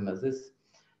to remember this.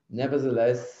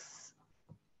 Nevertheless,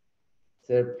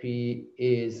 therapy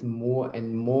is more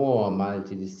and more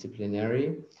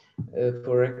multidisciplinary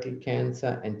for rectal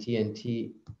cancer, and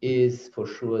TNT is for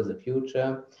sure the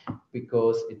future,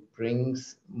 because it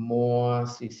brings more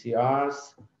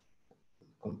CCRs,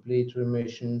 complete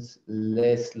remissions,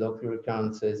 less local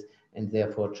recurrences, and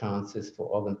therefore chances for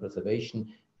organ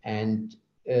preservation, and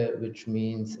which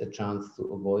means a chance to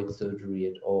avoid surgery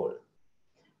at all.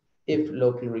 If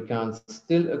local recurrence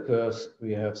still occurs,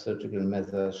 we have surgical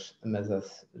measures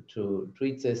to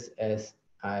treat this, as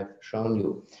I've shown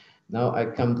you. Now I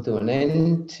come to an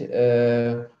end.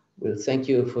 We'll thank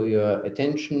you for your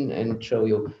attention and show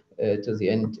you to the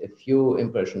end a few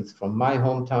impressions from my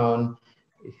hometown.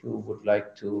 If you would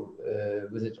like to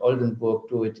visit Oldenburg,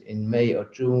 do it in May or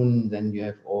June. Then you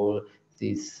have all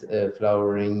these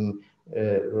flowering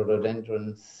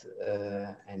rhododendrons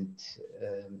and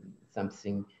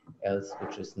something else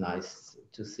which is nice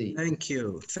to see. Thank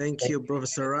you. Thank you,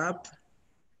 Professor Raab.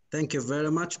 Thank you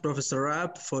very much, Professor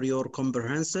Raab, for your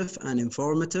comprehensive and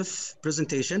informative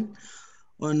presentation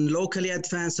on locally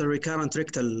advanced and recurrent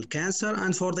rectal cancer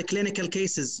and for the clinical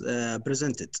cases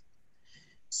presented.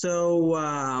 So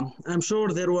I'm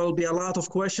sure there will be a lot of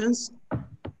questions,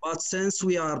 but since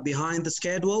we are behind the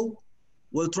schedule,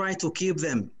 we'll try to keep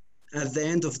them at the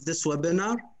end of this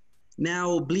webinar.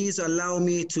 Now, please allow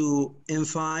me to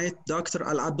invite Dr.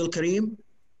 Abdulkarim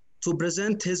to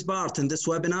present his part in this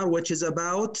webinar, which is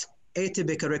about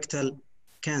atypical rectal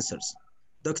cancers.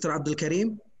 Dr.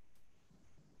 Abdulkarim.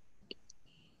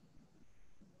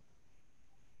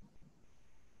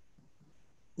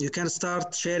 You can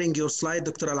start sharing your slide,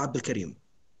 Dr. Al Abdul Karim.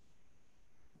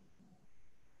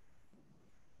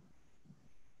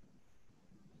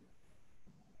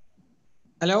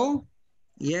 Hello?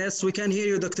 Yes, we can hear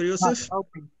you, Dr. Yusuf.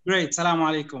 Okay, great. Assalamu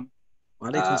alaikum.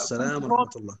 Walaikum assalam wa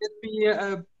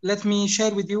rahmatullah. Let me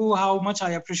share with you how much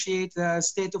I appreciate the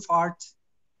state-of-art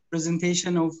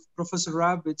presentation of Professor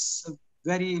Rab. It's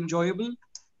very enjoyable.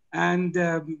 And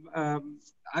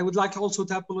I would like also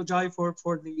to apologize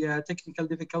for the technical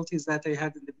difficulties that I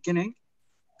had in the beginning.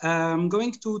 I'm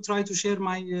going to try to share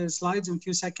my slides in a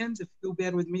few seconds. If you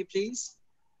bear with me, please.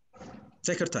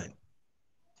 Take your time.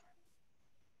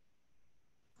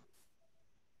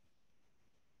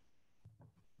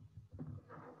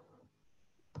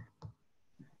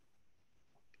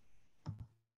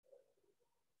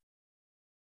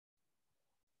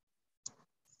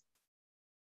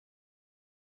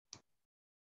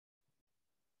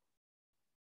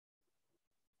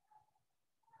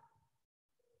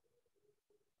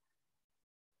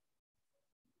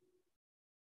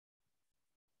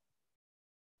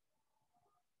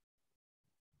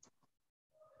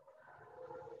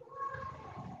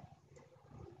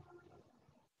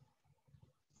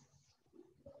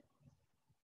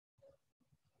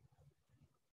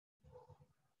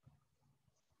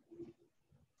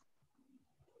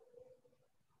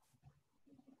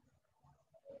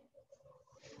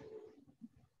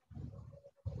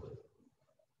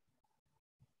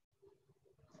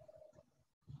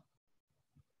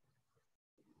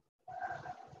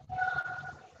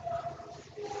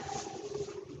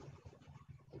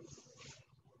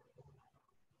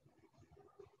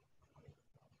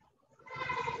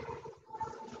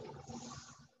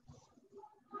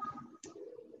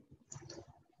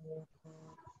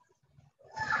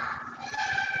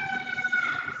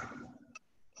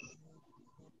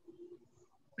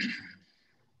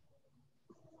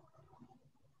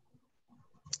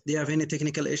 Do you have any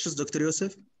technical issues, Dr.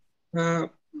 Yusuf?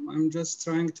 I'm just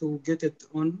trying to get it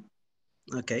on.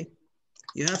 Okay.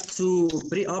 You have to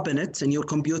pre-open it in your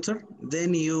computer.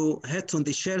 Then you hit on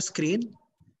the share screen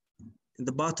in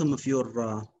the bottom of your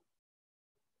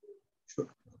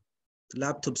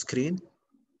laptop screen.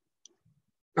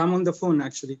 I'm on the phone,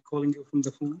 actually, calling you from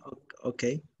the phone.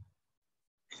 Okay.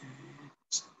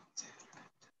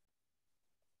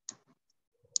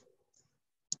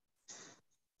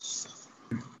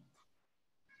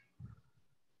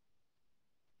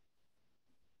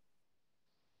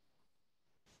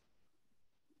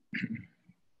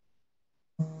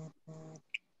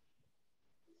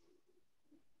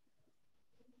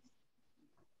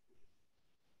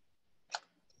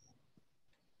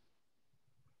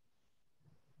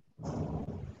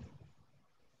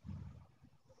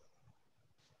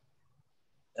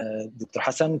 Dr.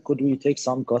 Hassan, could we take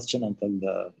some question until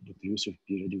Dr. Yusuf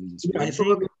be ready with his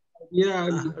presentation?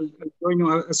 I'll join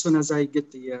you as soon as I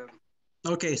get the.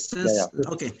 Okay,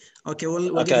 okay,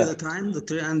 we'll give you the time,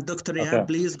 Dr. Rihab,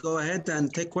 please go ahead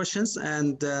and take questions,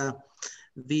 and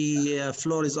the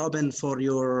floor is open for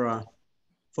your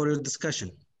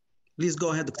discussion. Please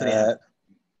go ahead, Dr. Rihab.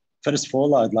 First of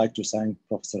all, I'd like to thank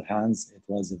Professor Hans. It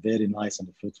was a very nice and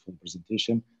fruitful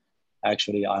presentation.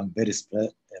 Actually, I'm very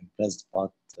impressed by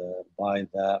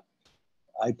the,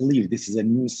 I believe this is a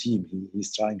new theme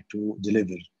he's trying to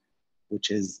deliver,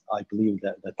 which is, I believe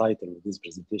that the title of this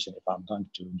presentation, if I'm going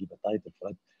to give a title for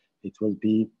it, it will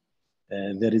be,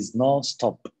 there is no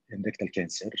stop in rectal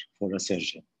cancer for a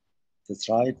surgeon. That's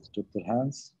right, Dr.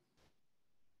 Hans?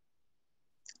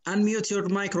 Unmute your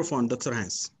microphone, Dr.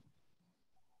 Hans.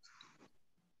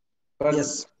 Well,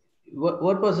 yes.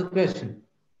 What was the question?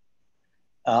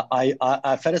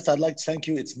 First, I'd like to thank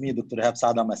you. It's me, Dr. Rihab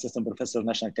Saad. I'm Assistant Professor of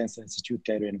National Cancer Institute,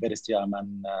 Cairo University. I'm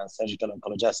a surgical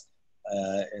oncologist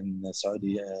in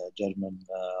Saudi German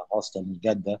hospital in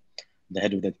Jeddah, the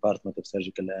head of the Department of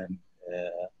Surgical and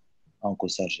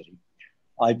Oncosurgery.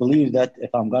 I believe that if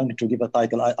I'm going to give a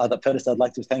title, first I'd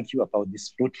like to thank you about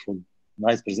this fruitful,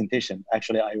 nice presentation.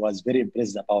 Actually, I was very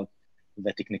impressed about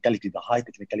the technicality, the high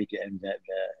technicality, and the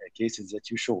cases that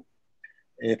you show.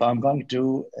 If I'm going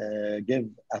to give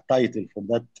a title for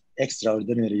that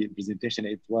extraordinary presentation,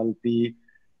 it will be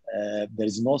there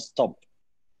is no stop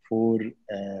for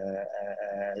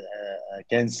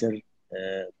cancer,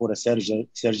 for a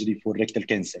surgery for rectal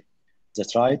cancer.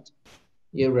 That's right?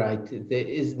 You're right. There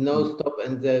is no stop,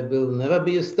 and there will never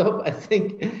be a stop, I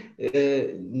think,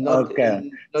 not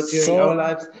during our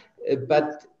lives.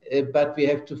 But we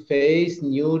have to face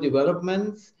new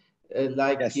developments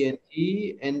like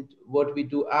TNT, and what we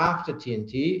do after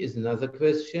TNT is another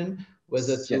question.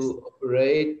 whether to Yes.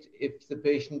 operate if the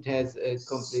patient has a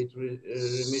complete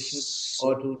remission,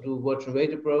 or to do watch and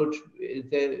wait approach.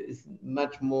 There is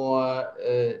much more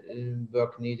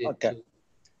work needed Okay.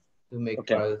 to make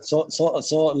Okay. trials.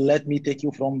 So let me take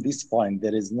you from this point.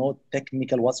 There is no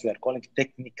technical, what we are calling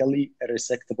technically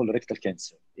resectable rectal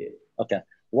cancer. Yeah. Okay.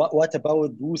 What about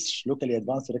those locally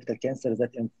advanced rectal cancer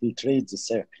that infiltrate the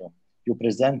sacrum? You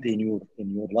present in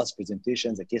your last presentation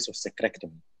the case of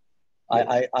sacrectomy.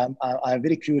 Yeah. I'm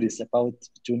very curious about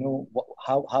to know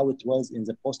how it was in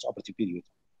the post-operative period.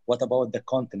 What about the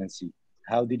continency?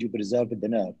 How did you preserve the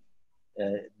nerve?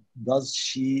 Does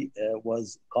she was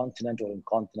continent or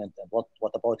incontinent? And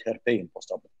what about her pain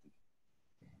post-operative?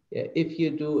 Yeah, if you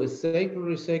do a sacral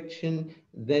resection,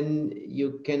 then you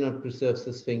cannot preserve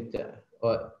the sphincter.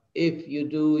 Or if you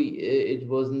do, it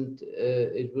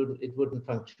wouldn't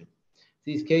function.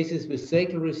 These cases with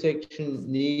sacral resection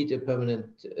need a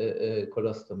permanent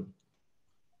colostomy.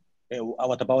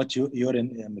 What about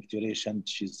urine micturition?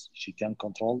 She can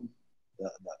control the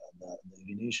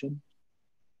urination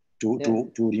to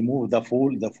remove the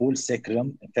full sacrum,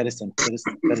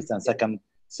 first and second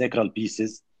sacral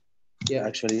pieces. Yeah.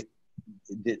 Actually,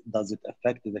 does it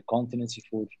affect the continency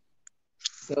for?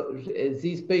 So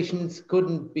these patients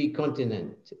couldn't be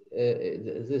continent.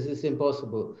 This is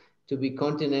impossible to be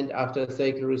continent after a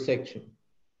sacral resection,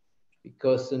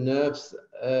 because the nerves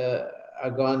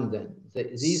are gone then.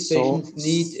 These patients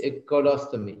need a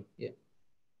colostomy. Yeah.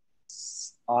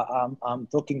 I'm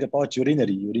talking about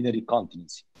urinary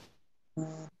continency.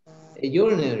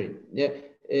 Urinary, yeah.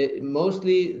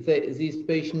 Mostly these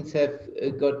patients have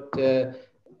got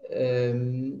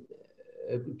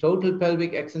total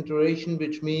pelvic accentuation,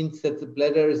 which means that the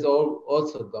bladder is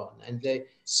also gone, and they.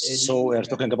 So we're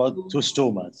talking about two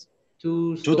stomas.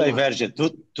 Two divergence.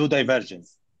 Two diversions.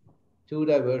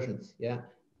 Yeah,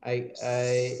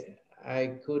 I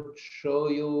could show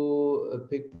you a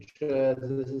picture.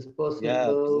 This is possible.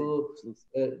 Yeah,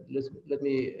 Let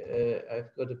me.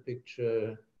 I've got a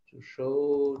picture to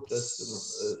show.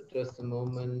 Just a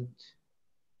moment.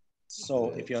 So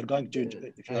if you are going to,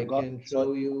 if you are going, I can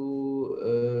show you.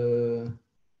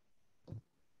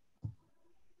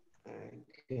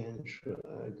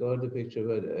 I got the picture,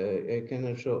 but I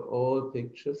cannot show all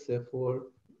pictures. Therefore,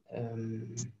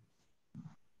 it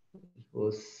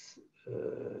was.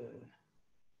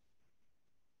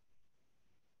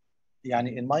 يعني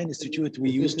in my institute we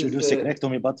used to do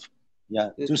sacrectomy, but yeah,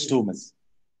 two stomas.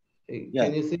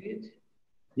 Can you see it?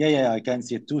 Yeah, I can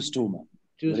see it. Two stoma.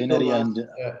 Urinary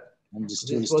and this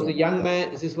was a young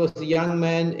man. This was a young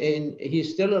man, and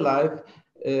he's still alive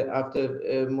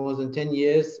after more than 10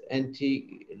 years, and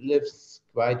he lives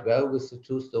quite well with the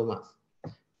two stomas.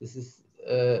 This is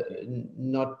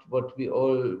not what we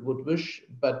all would wish,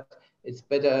 but it's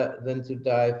better than to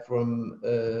die from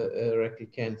rectal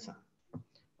cancer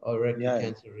or rectal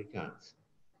cancer recurrence.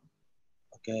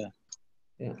 Okay.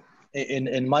 Yeah.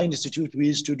 In my institute, we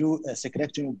used to do a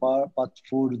sacrectomy bar, but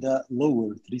for the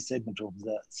lower 3 segment of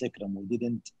the sacrum, we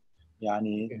didn't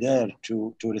dare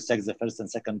to resect the first and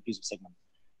second piece of segment.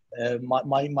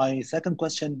 My second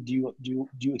question: do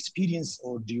you experience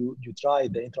or do you try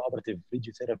the intraoperative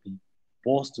radiotherapy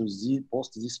post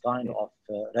this kind of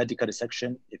radical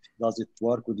resection? Does it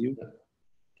work with you?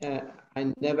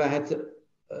 I never had the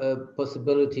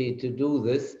possibility to do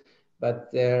this, but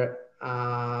there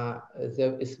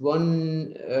is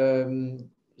one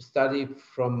study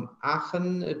from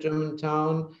Aachen, a German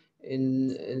town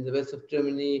in the west of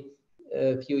Germany,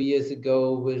 a few years ago,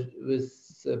 with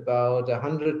about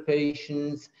 100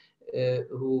 patients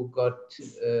who got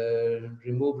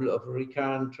removal of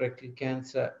recurrent rectal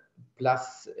cancer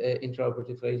plus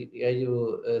intraoperative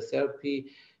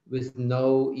radiotherapy, with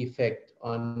no effect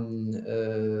on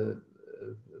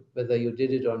whether you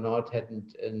did it or not,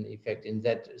 hadn't an effect in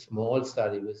that small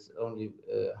study with only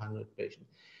 100 patients.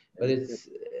 But it's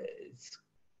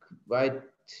quite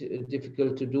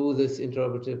difficult to do this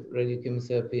intraoperative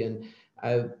radiochemotherapy. And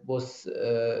I was,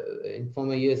 in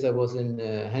former years, I was in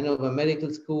Hanover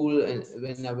Medical School, and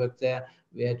when I worked there,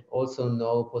 we had also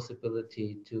no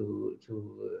possibility to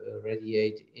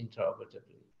radiate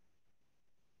intraoperatively.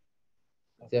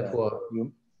 Therefore,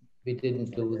 we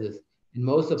didn't do this. And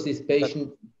most of these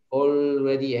patients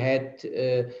already had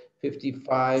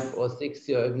 55 or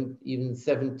 60 or even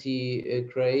 70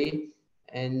 gray,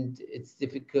 and it's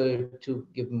difficult to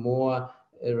give more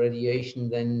radiation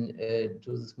than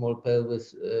to the small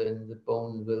pelvis, and the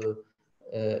bone will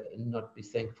not be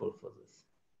thankful for this.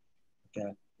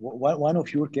 Okay. One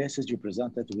of your cases you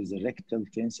presented with a rectal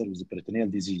cancer with a peritoneal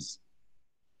disease.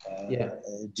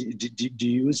 Do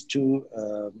you used to,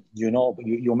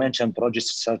 you mentioned Project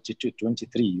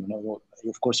 3223,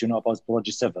 of course, you know about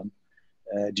Project 7.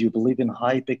 Do you believe in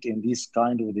HIPEC in this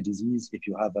kind of the disease? If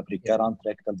you have a recurrent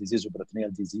rectal disease or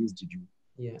peritoneal disease, did you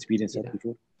experience that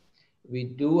before? We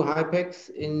do HIPECs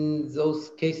in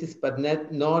those cases, but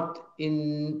not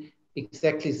in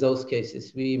exactly those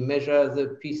cases. We measure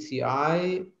the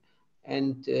PCI,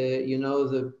 and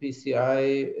the PCI,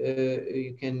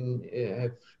 you can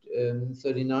have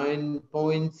 39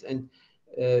 points, and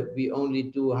we only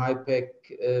do HIPEC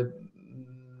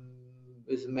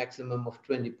with a maximum of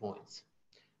 20 points.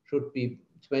 Should be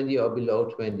 20 or below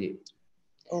 20.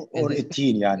 Or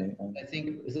 18, yani. I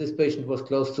think this patient was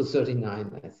close to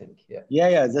 39, I think, yeah.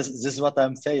 Yeah, this is what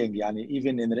I'm saying. Yani,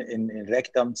 even in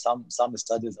rectum, some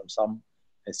studies or some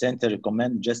center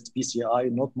recommend just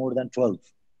PCI not more than 12.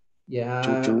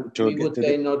 Yeah, we would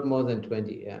say not more than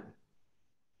 20, yeah.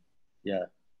 Yeah,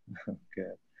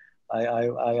 okay.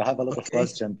 I have a lot of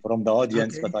questions from the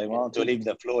audience, but I want to leave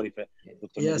the floor if Dr.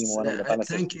 Nadim, one of the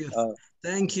panelists.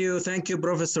 Thank you,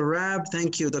 Professor Rab.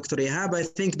 Thank you, Dr. Ihab. I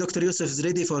think Dr. Yusuf is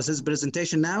ready for his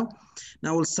presentation now.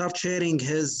 Now we'll start sharing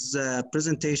his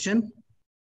presentation.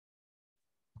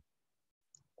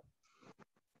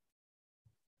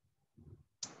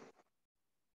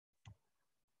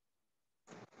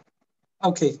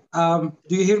 Okay,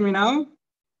 do you hear me now?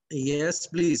 Yes,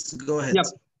 please, go ahead. Yep.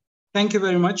 Thank you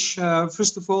very much.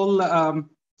 First of all,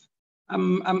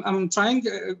 I'm trying,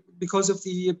 because of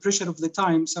the pressure of the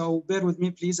time, so bear with me,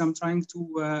 please. I'm trying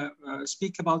to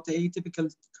speak about the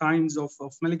atypical kinds of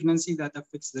malignancy that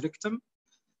affects the rectum.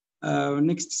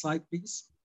 Next slide, please.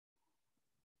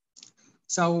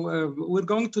 So we're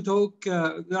going to talk,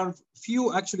 there are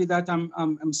few actually that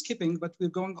I'm skipping, but we're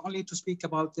going only to speak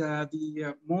about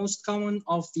the most common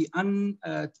of the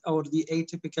or the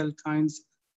atypical kinds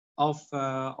of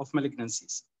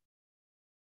malignancies.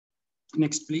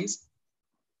 Next, please.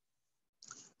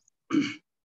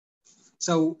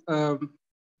 So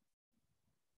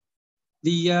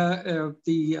the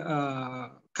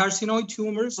carcinoid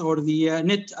tumors, or the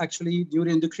NET, actually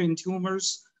neuroendocrine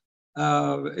tumors,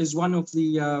 is one of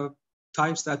the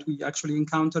types that we actually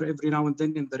encounter every now and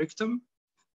then in the rectum.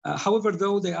 However,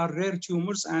 though, they are rare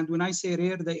tumors, and when I say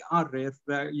rare, they are rare.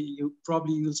 You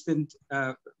probably will spend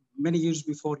many years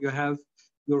before you have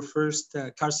your first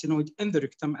carcinoid in the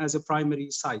rectum as a primary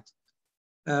site.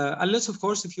 Unless, of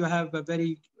course, if you have a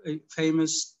very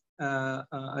famous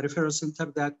referral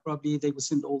center that probably they will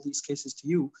send all these cases to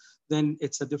you, then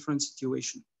it's a different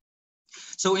situation.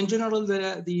 So in general,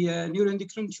 the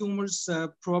neuroendocrine tumors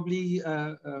probably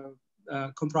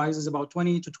comprises about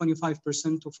 20 to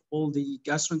 25% of all the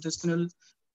gastrointestinal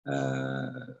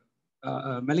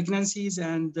malignancies,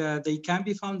 and they can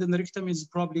be found in the rectum is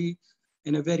probably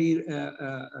in a very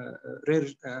rare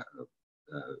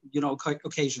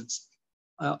occasions.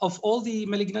 Of all the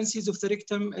malignancies of the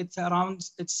rectum, it's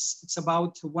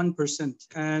about 1%,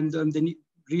 and the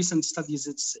recent studies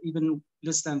it's even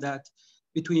less than that,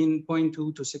 between 0.2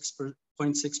 to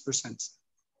 6.6%.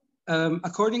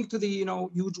 According to the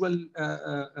usual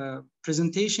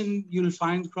presentation, you'll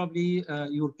find probably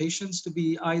your patients to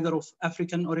be either of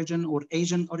African origin or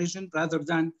Asian origin rather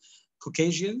than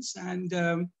Caucasians, and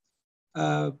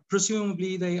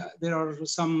presumably there are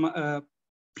some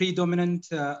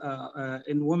predominant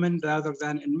in women rather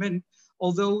than in men,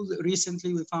 although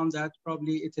recently we found that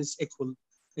probably it is equal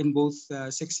in both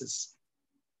sexes.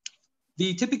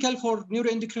 The typical for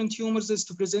neuroendocrine tumors is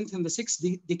to present in the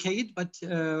 6th decade, but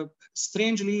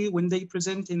strangely, when they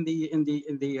present in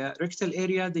the rectal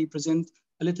area, they present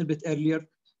a little bit earlier,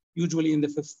 usually in the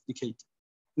 5th decade.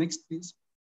 Next, please.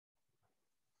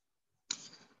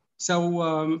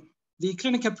 So the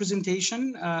clinical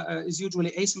presentation is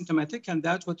usually asymptomatic, and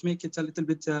that's what makes it a little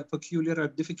bit peculiar or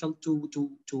difficult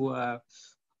to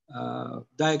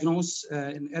diagnose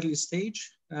in early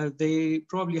stage. They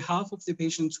probably half of the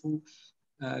patients who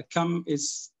come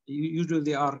is usually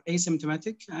they are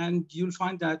asymptomatic, and you'll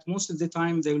find that most of the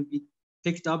time they will be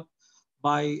picked up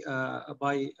by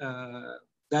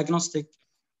diagnostic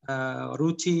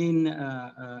routine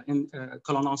in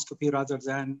colonoscopy rather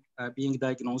than being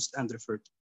diagnosed and referred.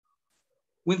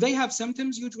 When they have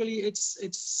symptoms, usually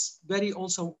it's very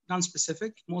also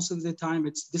non-specific. Most of the time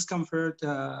it's discomfort,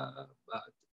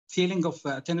 feeling of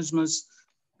tenesmus,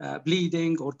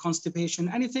 bleeding or constipation,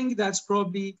 anything that's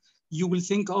probably you will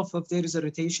think of if there is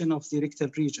irritation of the rectal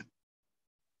region.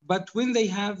 But when they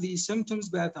have the symptoms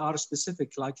that are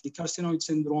specific, like the carcinoid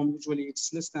syndrome, usually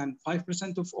it's less than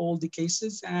 5% of all the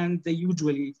cases, and they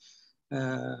usually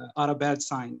are a bad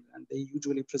sign, and they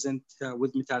usually present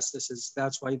with metastasis.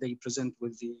 That's why they present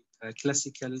with the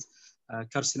classical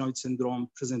carcinoid syndrome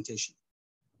presentation.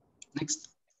 Next.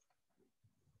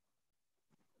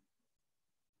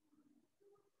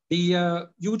 The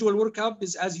usual workup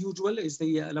is, as usual, is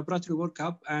the laboratory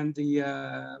workup, and the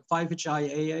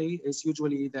 5-HIAA is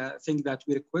usually the thing that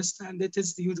we request, and it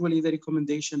is usually the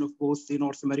recommendation of both the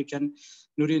North American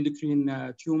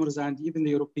Neuroendocrine Tumors and even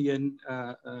the European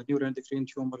Neuroendocrine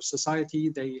Tumor Society.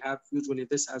 They have usually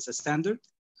this as a standard.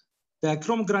 The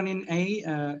chromogranin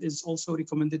A is also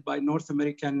recommended by North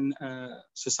American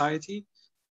Society.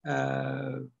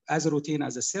 As a routine,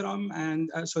 as a serum,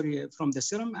 and from the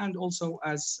serum, and also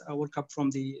as a workup from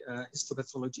the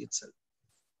histopathology itself.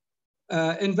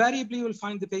 Invariably, you'll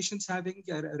find the patients having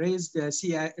raised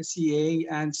CA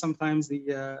and sometimes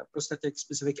the prostatic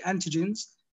specific antigens,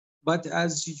 but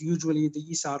as usually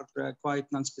these are quite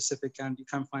non-specific, and you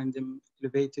can find them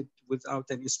elevated without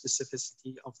any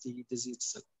specificity of the disease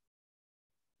itself.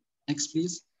 Next,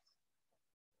 please.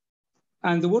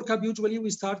 And the workup, usually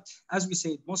we start, as we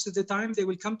said, most of the time they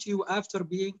will come to you after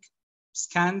being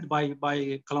scanned by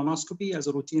colonoscopy as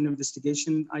a routine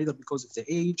investigation, either because of the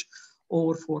age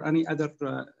or for any other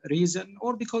reason,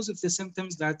 or because of the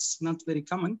symptoms that's not very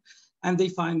common, and they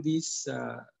find these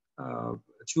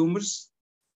tumors.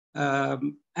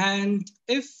 And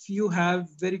if you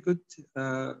have very good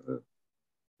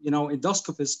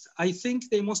endoscopists, I think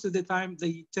most of the time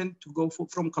they tend to go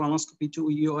from colonoscopy to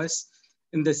EOS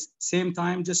in the same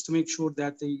time, just to make sure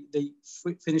that they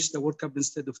finish the workup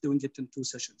instead of doing it in 2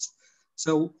 sessions.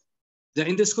 So the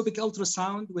endoscopic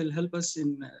ultrasound will help us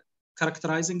in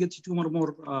characterizing the tumor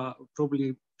more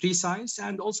probably precise,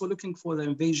 and also looking for the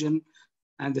invasion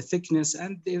and the thickness,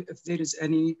 and if there is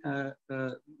any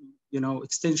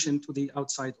extension to the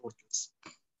outside organs.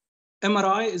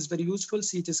 MRI is very useful.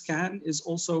 CT scan is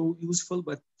also useful,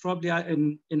 but probably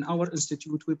in our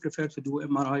institute, we prefer to do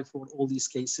MRI for all these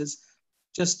cases,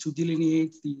 just to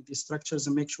delineate the structures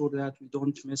and make sure that we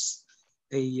don't miss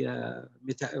a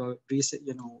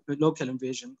local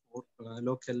invasion or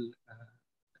local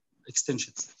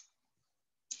extensions.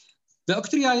 The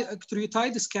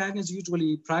octreotide scan is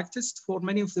usually practiced for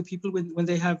many of the people when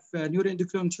they have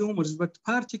neuroendocrine tumors, but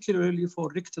particularly for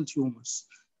rectal tumors.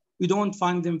 We don't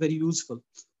find them very useful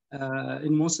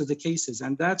in most of the cases.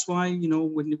 And that's why,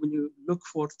 when you look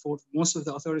for most of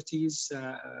the authorities,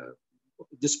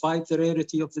 despite the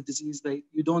rarity of the disease,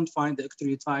 you don't find the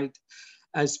octreotide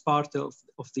as part of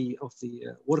the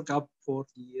workup for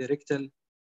the rectal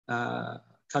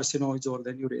carcinoids or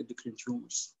the neuroendocrine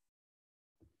tumors.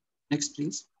 Next,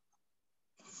 please.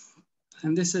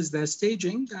 And this is the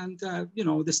staging, and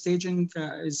the staging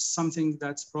is something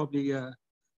that's probably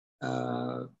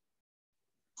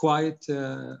quite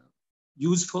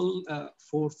useful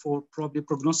for probably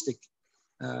prognostic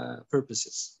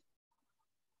purposes.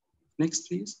 Next,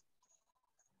 please.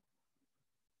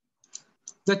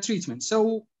 The treatment.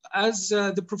 So as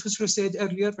the professor said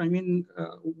earlier,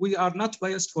 we are not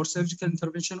biased for surgical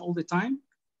intervention all the time.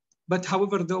 But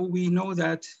however, though, we know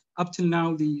that up till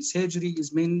now, the surgery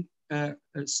is main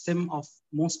stem of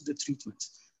most of the treatment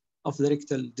of the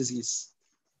rectal disease.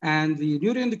 And the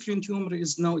neuroendocrine tumor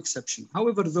is no exception.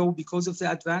 However, though, because of the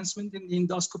advancement in the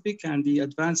endoscopic and the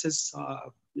advances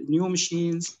of new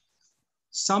machines,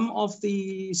 some of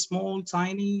the small,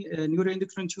 tiny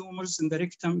neuroendocrine tumors in the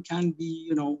rectum can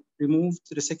be, removed,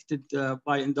 resected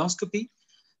by endoscopy,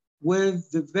 with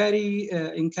the very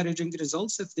encouraging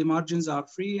results. If the margins are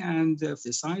free and if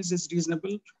the size is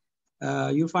reasonable,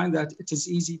 you find that it is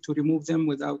easy to remove them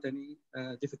without any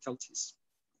difficulties.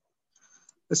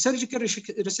 The surgical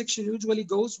resection usually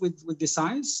goes with the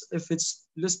size. If it's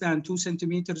less than 2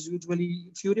 centimeters, usually,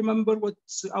 if you remember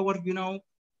what's our,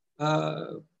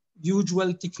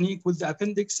 usual technique with the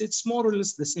appendix, it's more or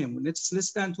less the same. When it's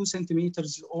less than 2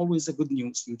 centimeters, always a good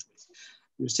news usually.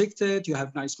 You resect it, you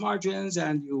have nice margins,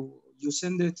 and you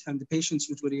send it, and the patients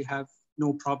usually have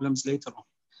no problems later on.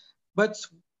 But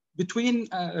between,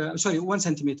 1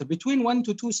 centimeter, between 1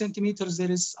 to 2 centimeters,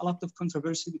 there is a lot of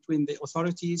controversy between the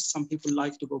authorities. Some people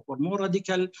like to go for more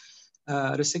radical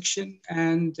resection,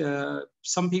 and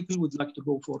some people would like to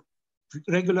go for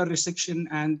regular resection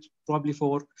and probably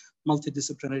for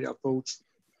multidisciplinary approach.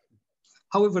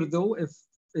 However, though, if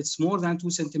it's more than 2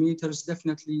 centimeters,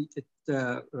 definitely it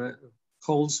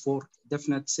calls for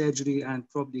definite surgery and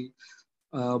probably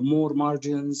more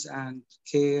margins and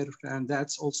care, and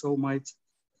that's also might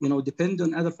depend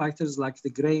on other factors like the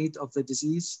grade of the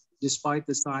disease. Despite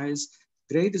the size,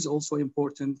 grade is also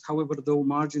important. However, though,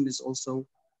 margin is also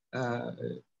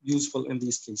useful in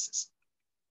these cases.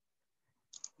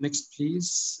 Next,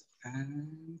 please.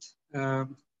 And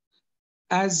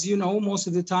as you know, most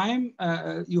of the time,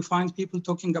 you find people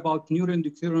talking about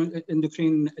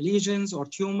neuroendocrine lesions or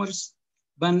tumors,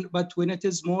 but when it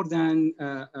is more than,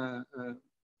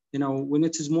 when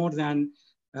it is more than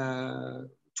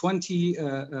 20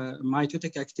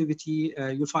 mitotic activity,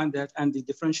 you'll find that, and the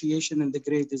differentiation and the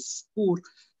grade is poor.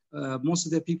 Most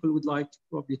of the people would like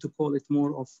probably to call it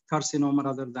more of carcinoma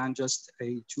rather than just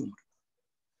a tumor.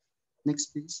 Next,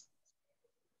 please.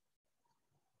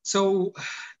 So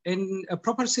in a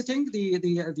proper setting,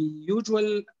 the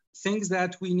usual things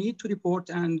that we need to report,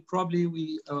 and probably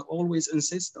we always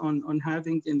insist on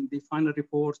having in the final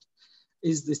report,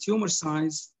 is the tumor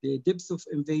size, the depth of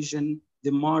invasion,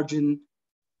 the margin,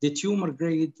 the tumor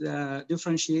grade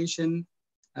differentiation.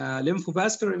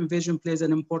 Lymphovascular invasion plays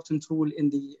an important role in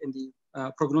the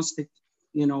prognostic,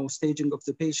 staging of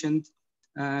the patient.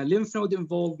 Lymph node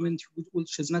involvement,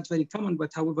 which is not very common,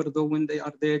 but however, though when they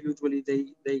are there, usually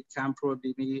they can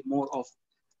probably be more of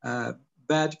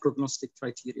bad prognostic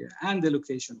criteria, and the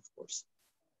location, of course.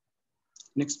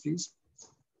 Next, please.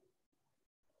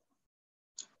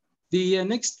 The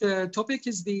next topic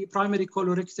is the primary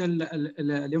colorectal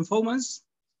lymphomas,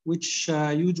 which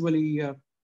usually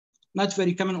not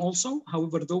very common also.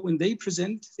 However, though when they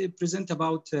present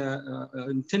about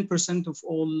 10% of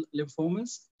all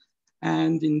lymphomas.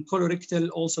 And in colorectal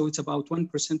also, it's about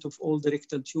 1% of all the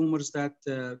rectal tumors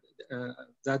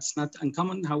that's not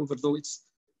uncommon. However, though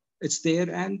it's there,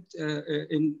 and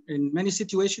in many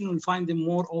situations, we'll find them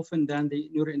more often than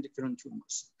the neuroendocrine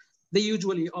tumors. They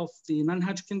usually of the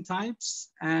non-Hodgkin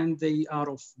types, and they are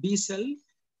of B cell.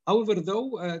 However,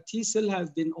 though T cell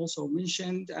have been also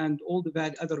mentioned, and all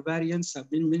the other variants have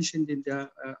been mentioned in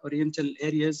the Oriental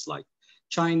areas like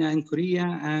China and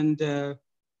Korea. And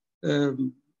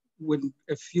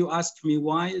if you ask me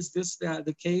why is this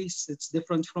the case, it's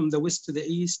different from the west to the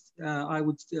east, I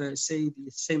would say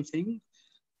the same thing.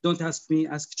 Don't ask me,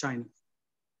 ask China.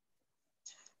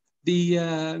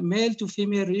 The male to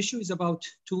female ratio is about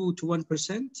 2 to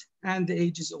 1%, and the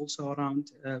age is also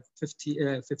around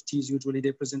 50s. Usually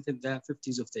they present in the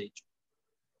 50s of the age.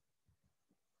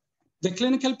 The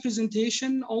clinical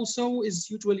presentation also is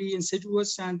usually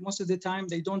insidious, and most of the time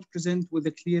they don't present with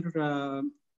a clear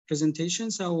presentation.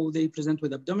 So they present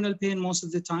with abdominal pain most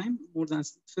of the time, more than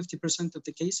 50% of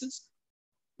the cases.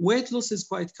 Weight loss is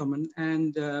quite common,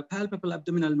 and palpable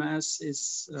abdominal mass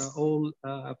is all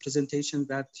presentation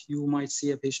that you might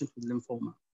see a patient with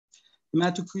lymphoma.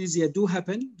 Hematochezia do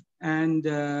happen, and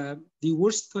the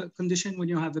worst condition when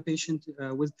you have a patient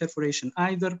with perforation,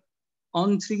 either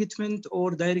on treatment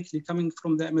or directly coming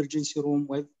from the emergency room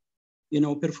with,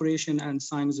 perforation and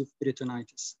signs of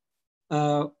peritonitis.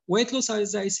 Weight loss,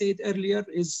 as I said earlier,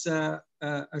 is a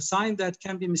sign that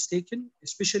can be mistaken,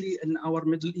 especially in our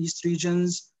Middle East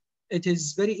regions. It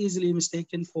is very easily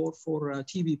mistaken for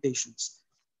TB patients.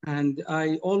 And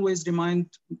I always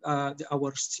remind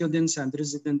our students and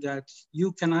residents that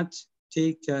you cannot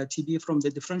take TB from the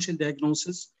differential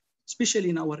diagnosis, especially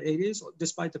in our areas,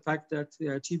 despite the fact that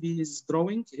TB is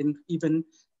growing in even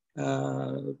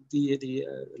the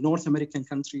North American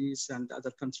countries and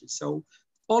other countries. So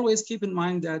always keep in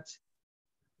mind that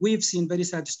we've seen very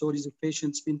sad stories of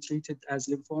patients being treated as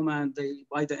lymphoma, and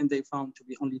by the end they found to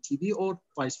be only TB or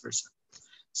vice versa.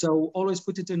 So always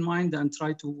put it in mind and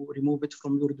try to remove it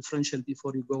from your differential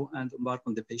before you go and embark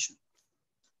on the patient.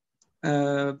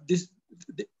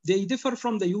 They differ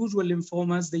from the usual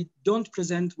lymphomas. They don't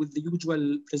present with the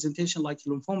usual presentation like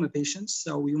lymphoma patients.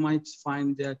 So you might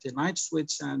find that the night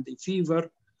sweats and the fever,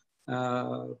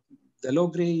 the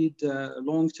low-grade,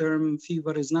 long-term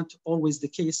fever is not always the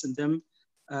case in them.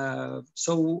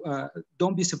 So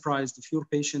don't be surprised if your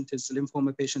patient is a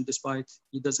lymphoma patient despite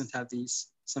he doesn't have these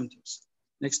symptoms.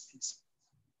 Next, please.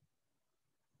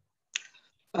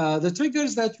 The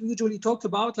triggers that we usually talk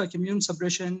about, like immune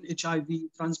suppression, HIV,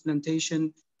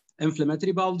 transplantation,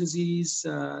 inflammatory bowel disease,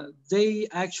 they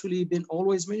actually been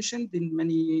always mentioned in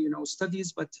many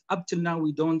studies, but up till now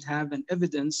we don't have an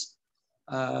evidence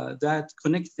that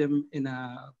connect them in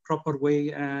a proper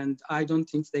way, and I don't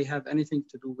think they have anything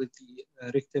to do with the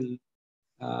rectal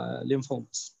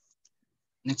lymphomas.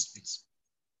 Next, please.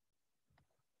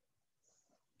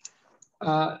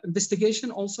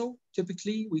 Investigation also,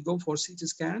 typically we go for CT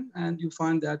scan, and you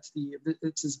find that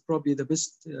it is probably the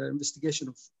best investigation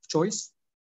of choice.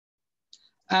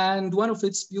 And one of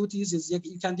its beauties is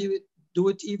you can do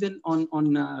it even on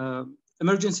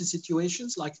emergency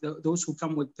situations, like those who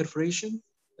come with perforation.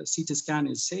 A CT scan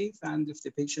is safe, and if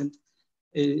the patient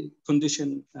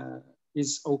condition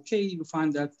is okay, you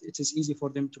find that it is easy for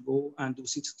them to go and do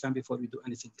CT scan before you do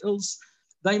anything else.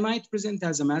 They might present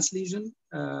as a mass lesion.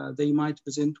 They might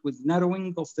present with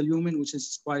narrowing of the lumen, which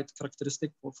is quite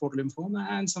characteristic for lymphoma,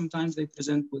 and sometimes they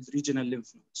present with regional lymph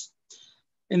nodes.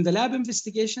 In the lab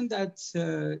investigation, that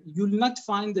you'll not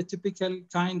find the typical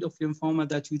kind of lymphoma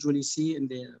that you usually see in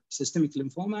the systemic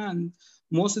lymphoma, and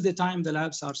most of the time the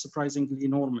labs are surprisingly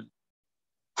normal.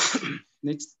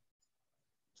 Next.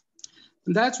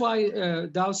 And that's why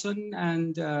Dawson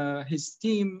and his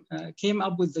team came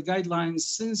up with the guidelines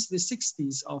since the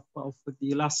 60s of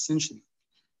the last century.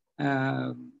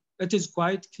 It is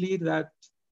quite clear that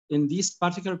in these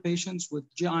particular patients with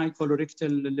GI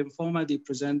colorectal lymphoma, they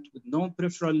present with no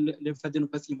peripheral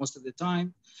lymphadenopathy most of the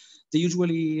time. They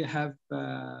usually have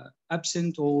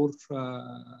absent or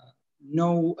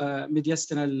no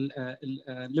mediastinal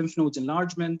lymph nodes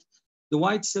enlargement. The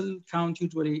white cell count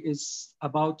usually is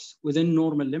about within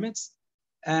normal limits.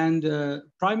 And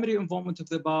primary involvement of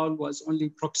the bowel was only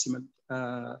proximal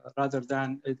rather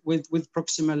than, with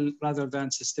proximal rather than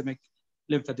systemic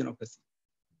lymphadenopathy.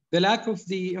 The lack of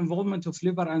the involvement of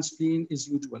liver and spleen is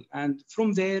usual. And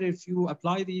from there, if you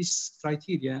apply these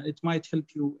criteria, it might help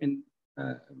you in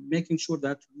making sure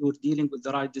that you're dealing with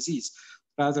the right disease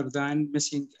rather than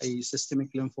missing a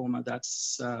systemic lymphoma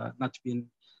that's not been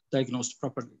diagnosed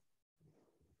properly.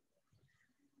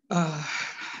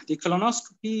 The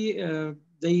colonoscopy,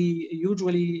 they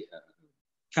usually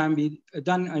can be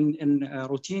done in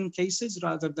routine cases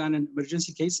rather than in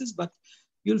emergency cases, but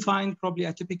you'll find probably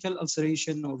a typical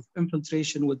ulceration or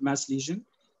infiltration with mass lesion.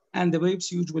 And the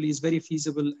biopsy usually is very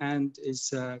feasible and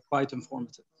is quite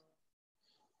informative.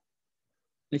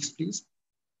 Next, please.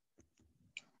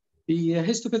 The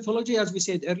histopathology, as we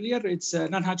said earlier, it's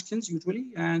non-Hodgkin's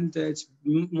usually, and it's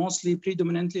mostly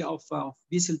predominantly of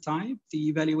B-cell type. The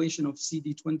evaluation of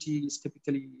CD20 is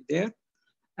typically there.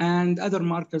 And other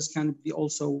markers can be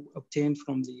also obtained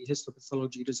from the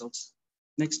histopathology results.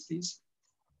 Next, please.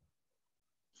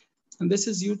 And this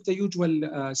is the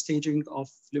usual staging of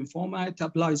lymphoma. It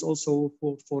applies also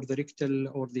for the rectal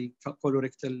or the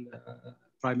colorectal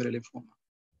primary lymphoma.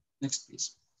 Next,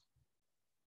 please.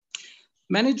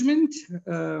 Management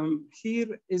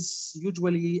here is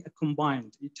usually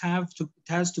combined. It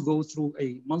has to go through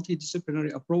a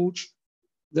multidisciplinary approach.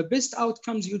 The best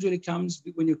outcomes usually comes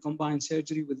when you combine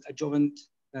surgery with adjuvant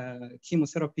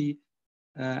chemotherapy.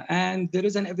 And there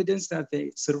is an evidence that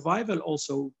the survival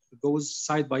also goes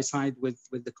side by side with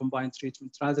the combined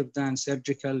treatment rather than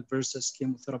surgical versus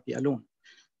chemotherapy alone.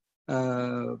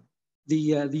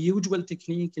 The usual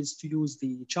technique is to use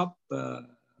the CHOP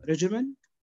regimen,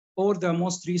 or the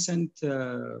most recent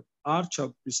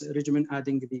R-CHOP regimen,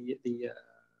 adding the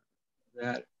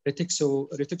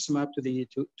rituximab to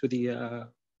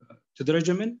the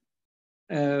regimen,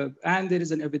 and there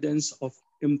is an evidence of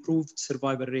improved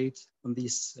survival rate on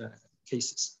these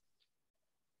cases.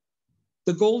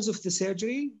 The goals of the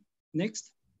surgery,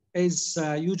 next, is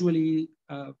usually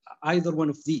either one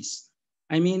of these.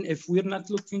 I mean, if we're not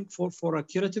looking for a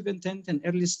curative intent in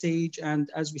early stage,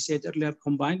 and as we said earlier,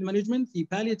 combined management,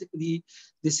 the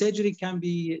surgery can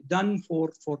be done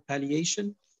for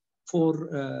palliation, for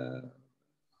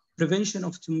prevention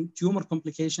of tumor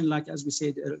complication, like as we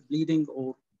said, bleeding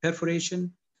or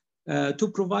perforation,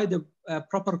 to provide a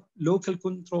proper local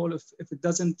control. If it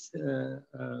doesn't,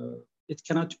 it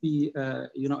cannot be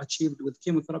achieved with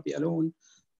chemotherapy alone.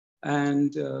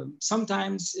 And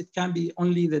sometimes it can be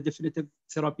only the definitive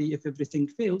therapy if everything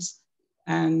fails.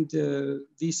 And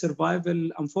the survival,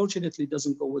 unfortunately,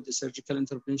 doesn't go with the surgical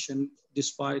intervention.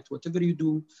 Despite whatever you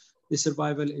do, the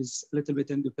survival is a little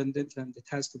bit independent, and it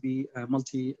has to be a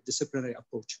multidisciplinary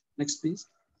approach. Next, please.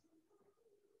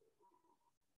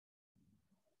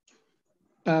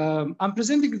 I'm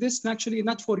presenting this actually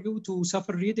not for you to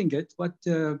suffer reading it, but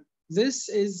this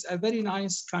is a very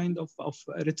nice kind of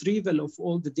retrieval of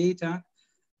all the data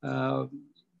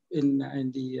in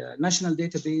the national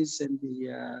database in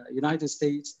the United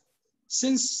States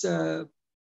since the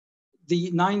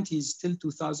 90s till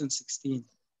 2016.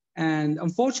 And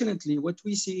unfortunately, what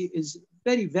we see is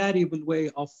very variable way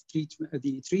of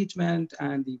treatment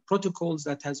and the protocols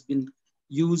that has been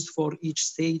used for each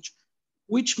stage,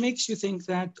 which makes you think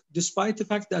that despite the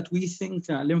fact that we think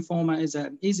lymphoma is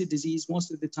an easy disease, most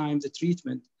of the time the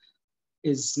treatment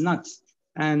is not.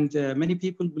 And many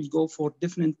people will go for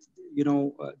different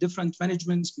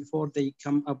managements before they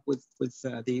come up with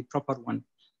the proper one.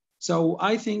 So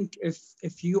I think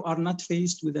if you are not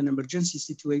faced with an emergency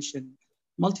situation,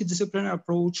 multidisciplinary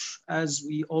approach, as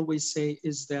we always say,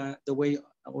 is the way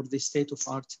or the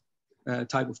state-of-art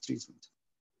type of treatment.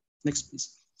 Next,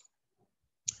 please.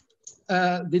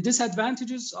 The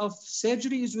disadvantages of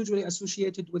surgery is usually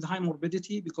associated with high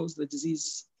morbidity because the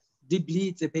disease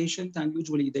deplete the patient, and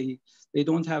usually they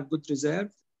don't have good reserve.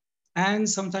 And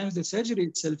sometimes the surgery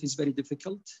itself is very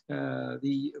difficult.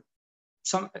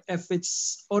 If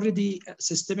it's already a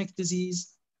systemic disease,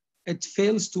 it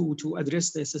fails to address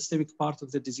the systemic part of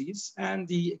the disease, and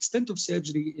the extent of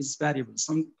surgery is variable.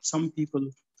 Some people,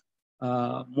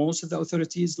 most of the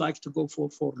authorities like to go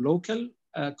for local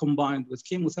combined with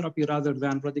chemotherapy rather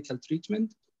than radical treatment.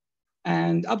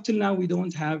 And up till now, we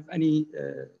don't have any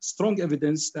strong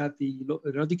evidence that the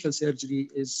radical surgery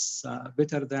is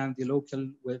better than the local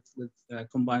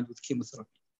combined with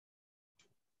chemotherapy.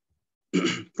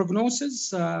 Prognosis,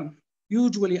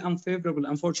 usually unfavorable,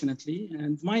 unfortunately.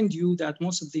 And mind you that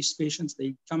most of these patients,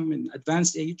 they come in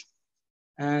advanced age,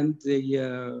 and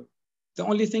the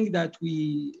only thing that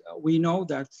we know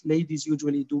that ladies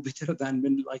usually do better than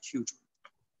men like usual.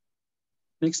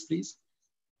 Next, please.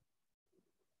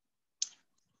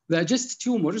 The GIST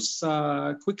tumors,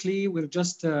 quickly, we're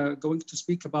just going to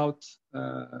speak about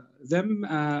them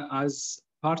as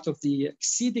part of the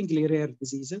exceedingly rare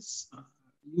diseases.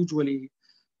 Usually,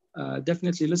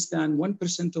 definitely less than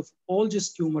 1% of all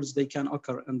GIST tumors, they can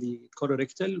occur in the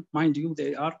colorectal. Mind you,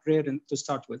 they are rare to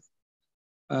start with.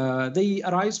 They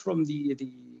arise from the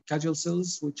caudal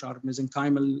cells, which are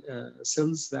mesenchymal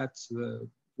cells that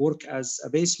work as a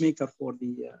pacemaker for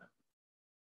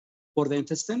the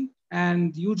intestine.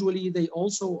 And usually they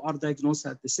also are diagnosed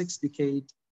at the 6th decade,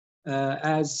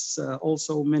 as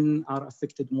also men are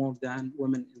affected more than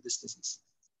women in this disease.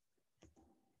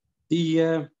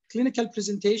 The clinical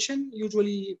presentation,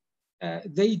 usually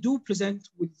they do present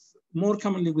with more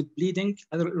commonly with bleeding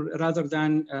rather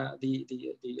than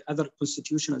the other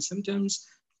constitutional symptoms.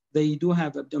 They do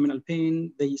have abdominal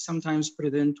pain. They sometimes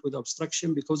present with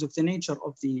obstruction because of the nature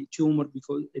of the tumor,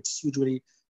 because it's usually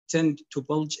tend to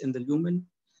bulge in the lumen.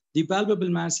 The palpable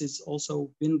mass is also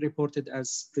been reported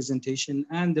as presentation,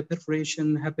 and the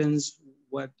perforation happens,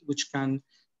 which can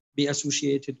be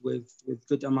associated with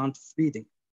good amount of bleeding.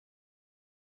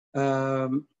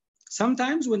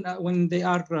 Sometimes when they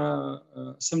are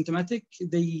symptomatic,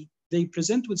 they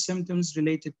present with symptoms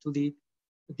related to the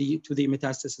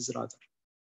metastasis rather.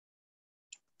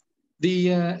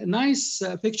 The nice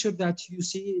picture that you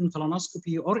see in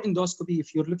colonoscopy or endoscopy,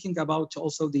 if you're looking about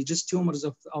also the GIST tumors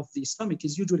of the stomach,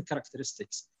 is usually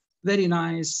characteristics. Very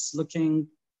nice looking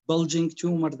bulging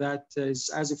tumor that is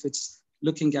as if it's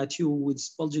looking at you with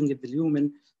bulging at the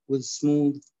lumen with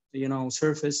smooth,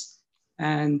 surface.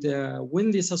 And when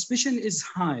the suspicion is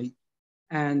high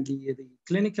and the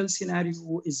clinical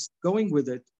scenario is going with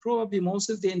it, probably most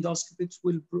of the endoscopists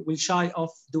will shy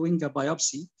off doing a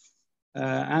biopsy.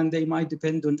 And they might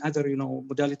depend on other,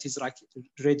 modalities like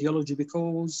radiology,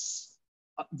 because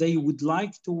they would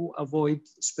like to avoid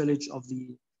spillage of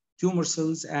the tumor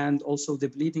cells and also the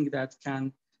bleeding that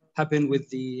can happen with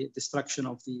the destruction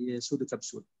of the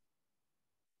pseudocapsule.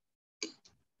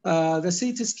 The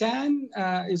CT scan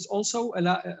is also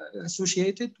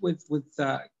associated with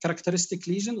characteristic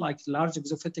lesion like large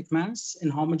exophytic mass,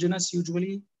 inhomogeneous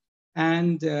usually,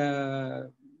 and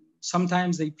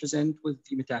sometimes they present with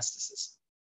the metastasis.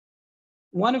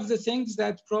 One of the things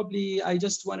that probably I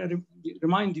just want to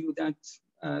remind you that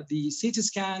the CT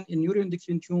scan in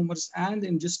neuroendocrine tumors and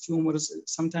in GIST tumors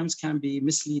sometimes can be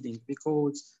misleading,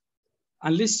 because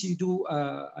unless you do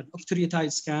an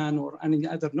octreotide scan or any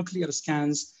other nuclear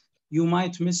scans, you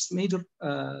might miss major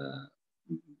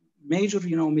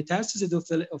metastasis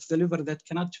of the liver that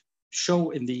cannot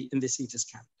show in the CT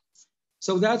scan.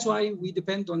 So that's why we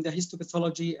depend on the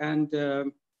histopathology, and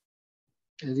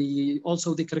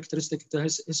also the characteristic of the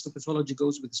histopathology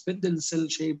goes with spindle cell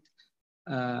shaped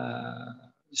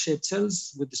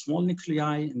cells with the small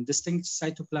nuclei and distinct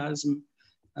cytoplasm,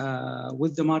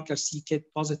 with the marker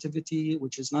c-KIT positivity,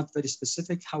 which is not very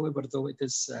specific. However, though it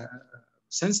is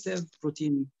sensitive,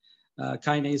 protein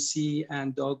kinase C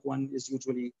and DOG1 is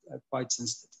usually quite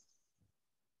sensitive.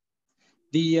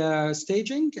 The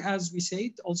staging, as we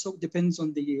said, also depends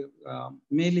on the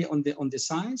mainly on the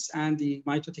size and the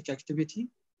mitotic activity,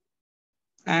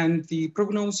 and the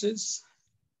prognosis.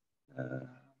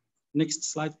 Next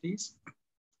slide, please.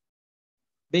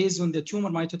 Based on the tumor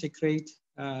mitotic rate,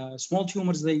 small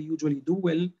tumors, they usually do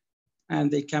well, and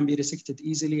they can be resected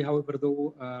easily. However,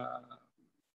 though,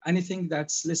 anything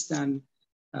that's less than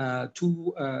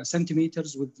 2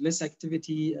 centimeters with less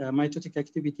activity, mitotic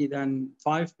activity than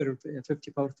 5 per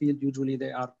 50 power field, usually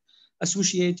they are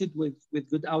associated with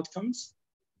good outcomes.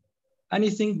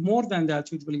 Anything more than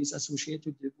that usually is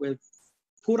associated with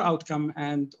poor outcome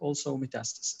and also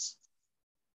metastasis.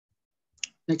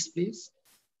 Next, please.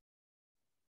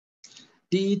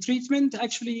 The treatment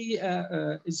actually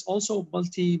is also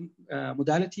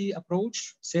multi-modality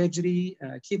approach: surgery,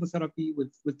 chemotherapy,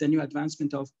 with the new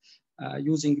advancement of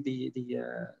using the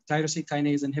tyrosine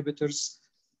kinase inhibitors,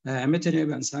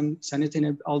 imatinib and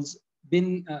sunitinib, also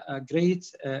been a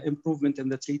great improvement in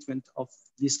the treatment of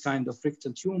these kind of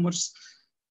rectal tumors.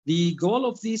 The goal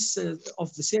of this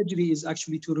of the surgery is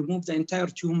actually to remove the entire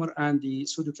tumor and the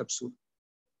pseudocapsule.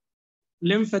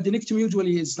 Lymphadenectomy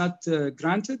usually is not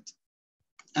granted,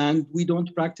 and we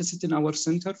don't practice it in our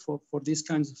center for these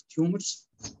kinds of tumors.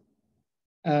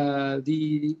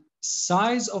 The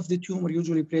size of the tumor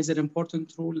usually plays an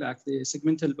important role, like the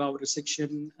segmental bowel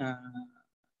resection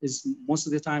is most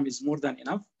of the time is more than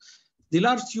enough. The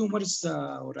large tumors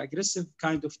or aggressive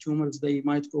kind of tumors, they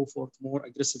might go for more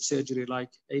aggressive surgery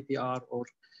like APR or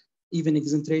even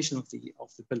exentration of the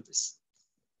pelvis.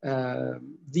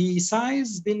 The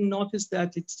size been noticed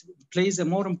that it plays a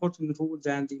more important role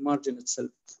than the margin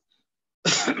itself.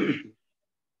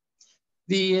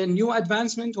 The new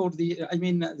advancement, or the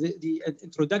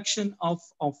introduction of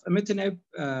imatinib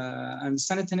and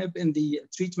sunitinib in the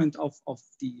treatment of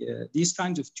these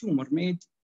kinds of tumor made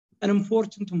an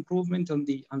important improvement on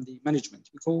the management,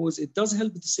 because it does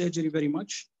help the surgery very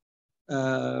much.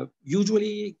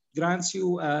 Usually grants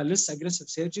you less aggressive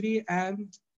surgery,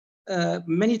 and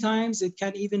many times it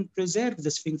can even preserve the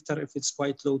sphincter if it's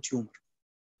quite low tumor.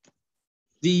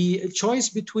 The choice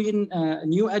between a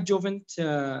new adjuvant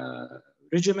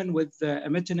regimen with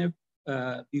imatinib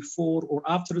before or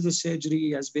after the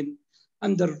surgery has been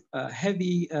under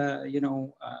heavy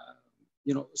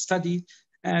study,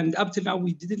 and up till now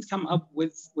we didn't come up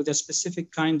with a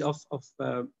specific kind of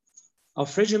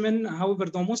regimen. However,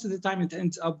 though most of the time it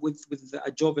ends up with the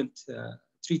adjuvant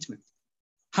treatment.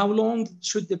 How long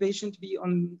should the patient be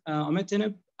on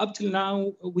imatinib? Up till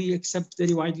now, we accept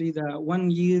very widely the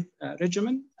 1 year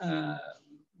regimen,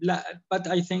 but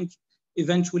I think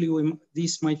eventually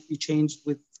this might be changed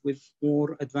with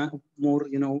more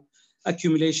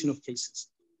accumulation of cases.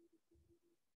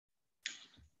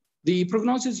 The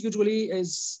prognosis usually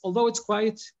is, although it's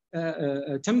quite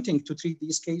tempting to treat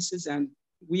these cases, and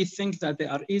we think that they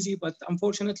are easy, but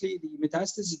unfortunately the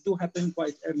metastases do happen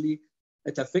quite early.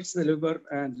 It affects the liver,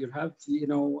 and you have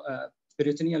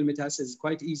peritoneal metastasis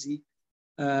quite easy,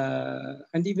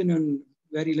 and even in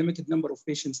very limited number of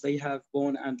patients, they have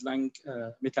bone and lung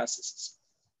metastasis.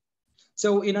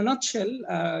 So in a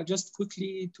nutshell, just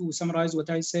quickly to summarize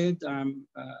what I said,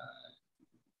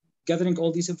 gathering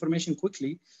all this information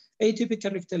quickly,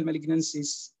 atypical rectal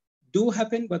malignancies do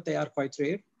happen, but they are quite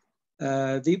rare.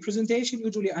 The presentation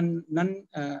usually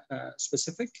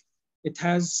non-specific. It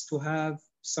has to have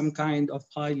some kind of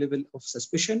high level of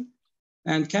suspicion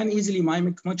and can easily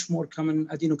mimic much more common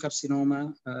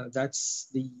adenocarcinoma. That's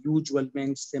the usual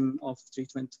mainstay of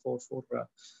treatment for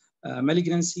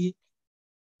malignancy.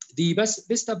 The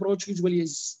best approach usually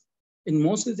is, in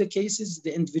most of the cases,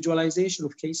 the individualization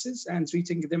of cases and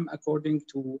treating them according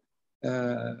to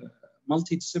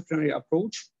multidisciplinary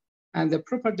approach. And the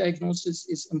proper diagnosis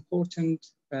is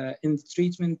important in the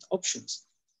treatment options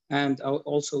and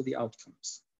also the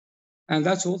outcomes. And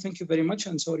that's all. Thank you very much,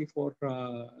 and sorry for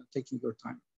taking your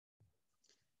time.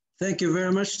 Thank you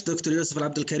very much, Dr. Yusuf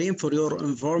Abdel Karim, for your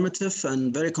informative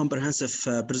and very comprehensive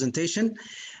presentation.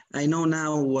 I know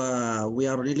now we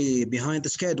are really behind the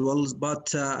schedule,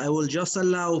 but I will just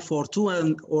allow for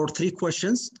 2 or 3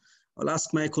 questions. I'll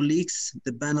ask my colleagues,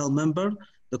 the panel member,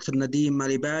 Dr. Nadeem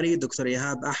Malibari, Dr.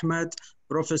 Ihab Ahmed,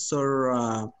 Professor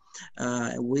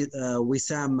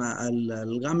Wissam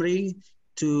Al-Ghamri,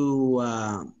 to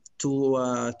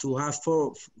have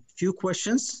few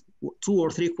questions, 2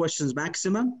 or 3 questions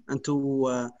maximum, and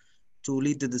to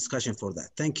lead the discussion for that.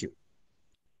 Thank you.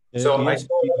 So yes,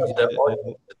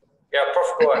 yeah, Prof,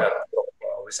 go ahead,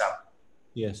 Wissam.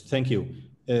 Yes, thank you.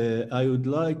 I would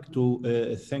like to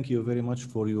thank you very much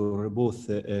for your both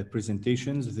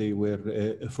presentations. They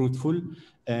were fruitful,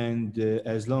 and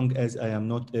as long as I am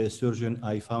not a surgeon,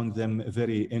 I found them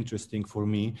very interesting for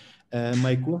me.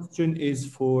 My question is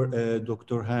for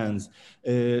Dr. Hans.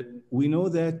 We know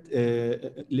that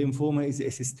lymphoma is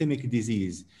a systemic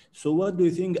disease. So what do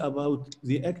you think about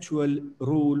the actual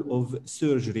role of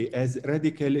surgery as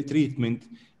radical treatment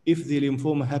if the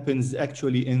lymphoma happens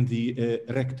actually in the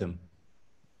rectum?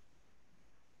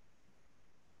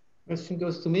 Question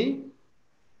goes to me?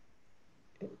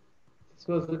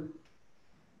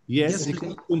 Yes, the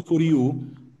question for you.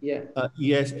 Yeah.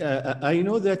 Yes, I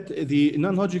know that the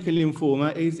non-Hodgkin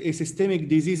lymphoma is a systemic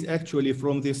disease actually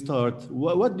from the start.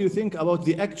 What do you think about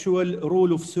the actual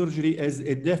role of surgery as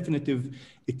a definitive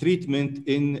treatment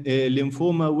in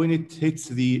lymphoma when it hits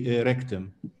the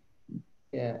rectum?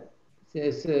 Yeah,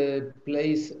 there's a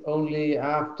place only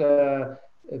after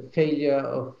a failure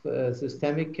of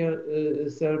systemic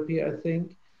therapy, I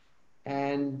think,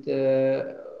 and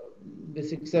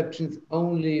with exceptions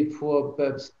only for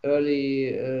perhaps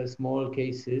early small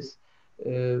cases,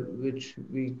 which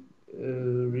we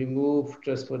remove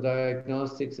just for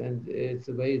diagnostics and it's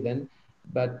away then.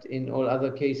 But in all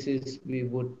other cases, we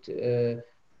would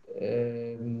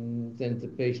send the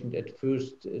patient at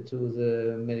first to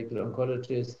the medical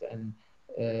oncologist, and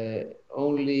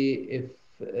only if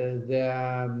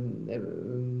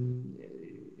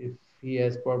if he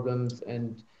has problems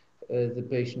and the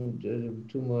patient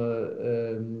tumor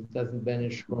doesn't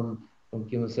vanish from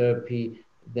chemotherapy,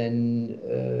 then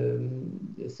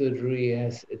surgery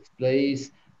has its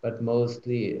place, but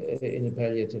mostly in a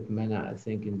palliative manner, I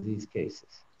think, in these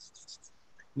cases.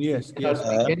 Yes, Because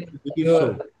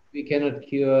yes. we cannot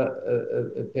cure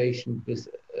a patient with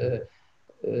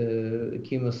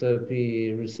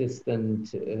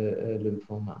chemotherapy-resistant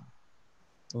lymphoma.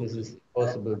 Okay. This is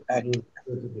possible to do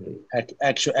surgically.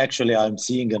 Actually, I'm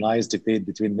seeing a nice debate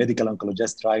between medical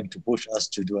oncologists trying to push us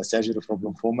to do a surgery for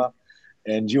lymphoma,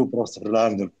 and you, Professor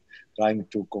Ronaldo, trying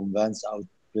to convince out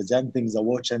presenting the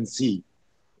watch and see.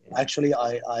 Yeah. Actually,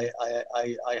 I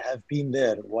have been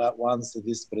there once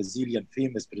this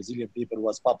famous Brazilian paper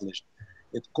was published.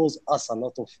 It caused us a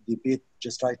lot of debate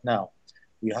just right now.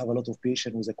 We have a lot of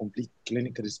patients with a complete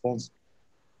clinical response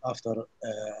after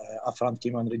upfront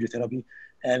chemo and radiotherapy,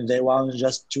 and they want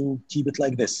just to keep it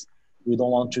like this. We don't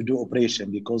want to do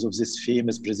operation because of this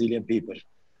famous Brazilian paper.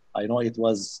 I know it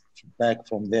was back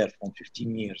from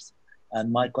 15 years.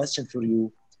 And my question for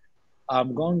you,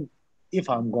 if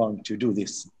I'm going to do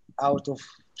this out of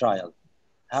trial,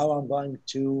 how I'm going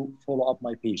to follow up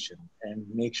my patient and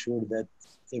make sure that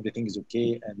everything is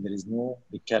okay and there is no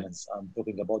recurrence. I'm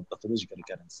talking about pathological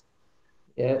recurrence.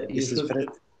 Yeah, you should.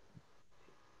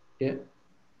 Yeah,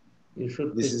 you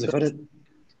should. This is a very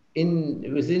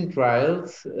within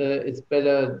trials. It's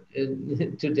better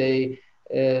today.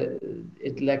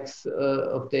 It lacks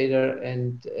of data,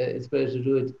 and it's better to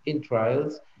do it in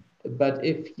trials. But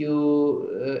if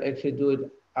you actually do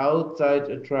it outside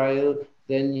a trial,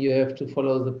 then you have to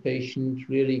follow the patient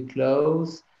really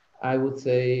close. I would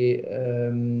say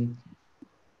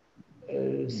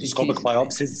endoscopic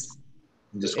biopsies.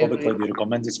 Do you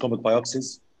recommend endoscopic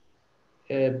biopsies?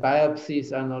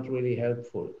 Biopsies are not really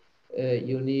helpful.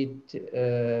 You need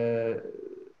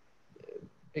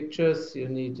pictures, you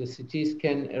need a CT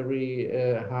scan every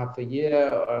half a year,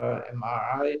 or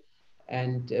MRI,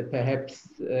 and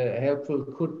perhaps helpful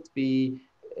could be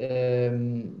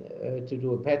to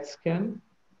do a PET scan.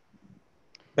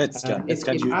 PET scan.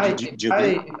 I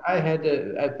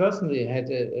personally had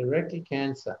a rectal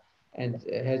cancer and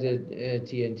had a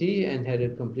TNT and had a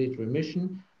complete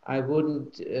remission, I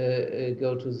wouldn't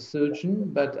go to the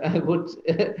surgeon, but I would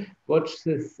watch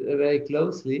this very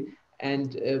closely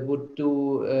and would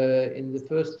do, in the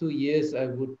first 2 years, I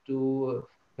would do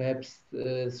perhaps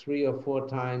 3 or 4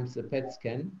 times a PET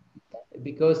scan,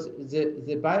 because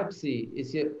the biopsy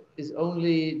is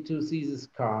only to see the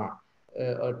scar,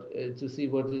 or to see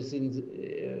what is in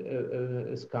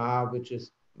a scar, which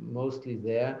is mostly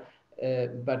there.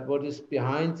 But what is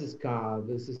behind the scar,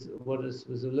 this is what is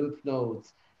with the lymph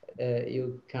nodes,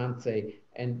 you can't say.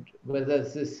 And whether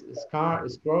this scar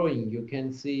is growing, you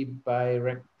can see by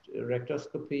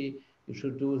rectoscopy. You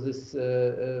should do this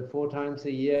 4 times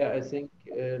a year, I think,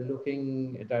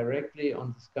 looking directly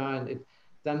on the scar. And if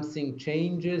something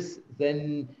changes,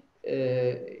 then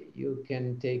you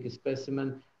can take a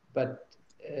specimen, but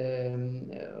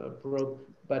probe.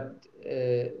 But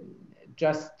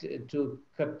just to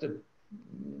cut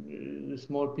the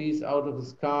small piece out of the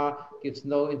scar gives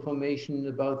no information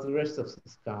about the rest of the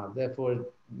scar. Therefore, it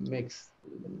makes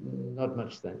not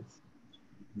much sense.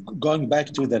 Going back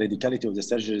to the radicality of the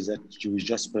surgery that you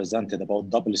just presented about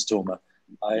double stoma,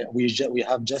 we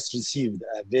have just received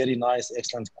a very nice,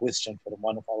 excellent question from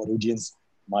one of our audience,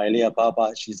 Mailea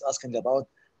Papa. She's asking about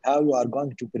how you are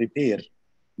going to prepare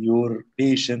your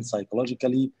patients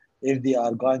psychologically if they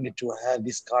are going to have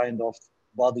this kind of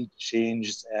body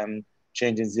changes and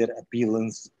changes their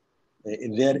appearance.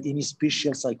 Is there any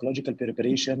special psychological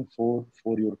preparation for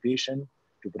your patient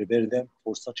to prepare them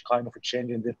for such kind of a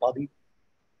change in their body?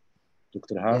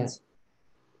 Dr. Hans?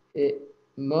 Yeah.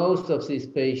 Most of these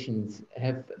patients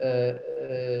have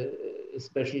a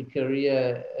special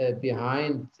career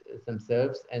behind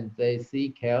themselves, and they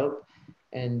seek help,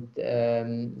 and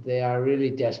they are really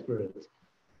desperate.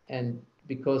 And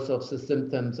because of the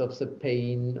symptoms of the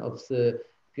pain, of the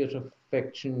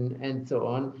putrefaction, and so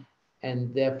on,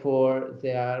 and therefore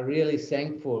they are really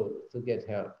thankful to get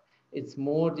help. It's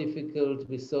more difficult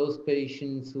with those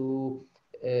patients who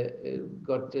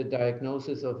got the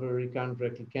diagnosis of a recurrent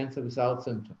rectal cancer without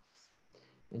symptoms.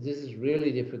 And this is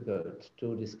really difficult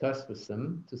to discuss with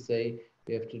them, to say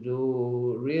we have to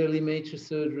do really major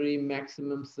surgery,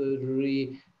 maximum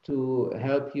surgery to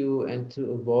help you and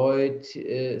to avoid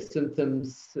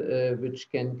symptoms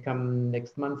which can come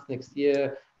next month, next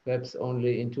year, perhaps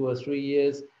only in 2 or 3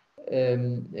 years,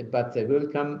 but they will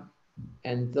come.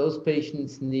 And those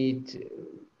patients need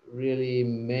really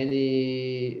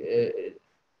many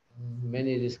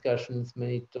discussions,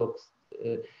 many talks,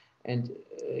 and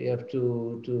you have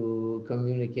to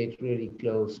communicate really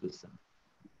close with them.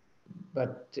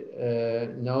 But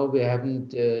no, we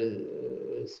haven't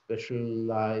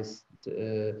specialized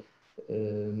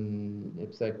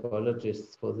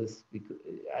psychologists for this. Because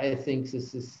I think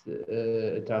this is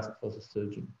a task for the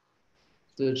surgeon.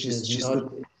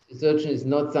 Surgeon is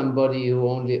not somebody who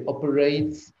only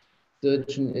operates.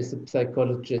 Surgeon is a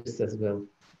psychologist as well.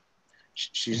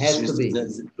 Should be.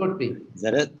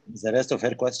 The rest of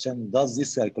her question, does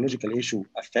this psychological issue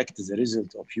affect the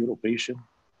result of your operation?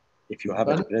 If you have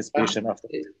a depressed patient after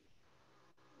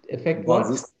affect what?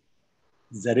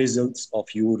 The results of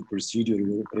your procedure,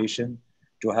 your operation,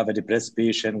 to have a depressed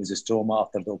patient with a stoma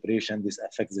after the operation, this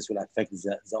will affect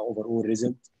the overall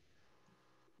result?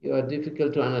 You are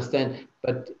difficult to understand,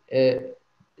 but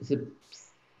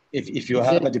if you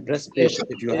have a depressed patient,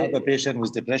 if you have a patient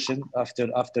with depression after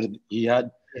he has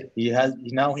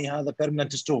a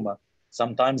permanent stoma,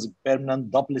 sometimes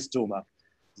permanent double stoma,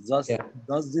 does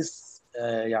this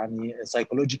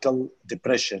psychological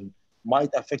depression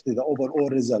might affect the overall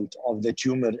result of the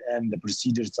tumor and the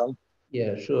procedure itself?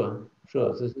 Yeah, sure.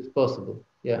 This is possible.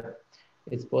 Yeah,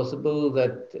 it's possible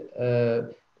that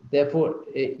therefore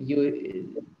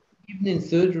even in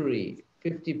surgery,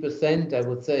 50%, I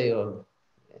would say, or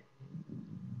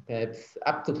perhaps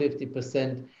up to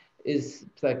 50% is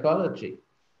psychology.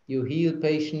 You heal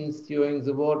patients during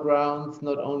the ward rounds,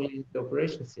 not only in the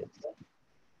operation theater.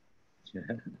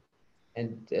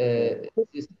 And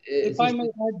if I may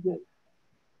add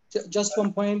just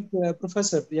one point,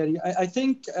 Professor, I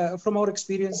think from our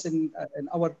experience in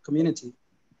our community,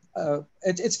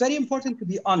 it's very important to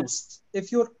be honest.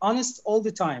 If you're honest all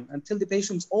the time and tell the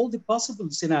patients all the possible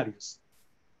scenarios,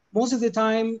 most of the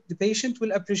time the patient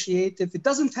will appreciate if it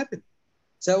doesn't happen.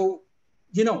 So,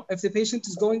 if the patient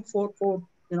is going for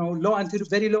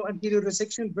very low anterior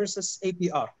resection versus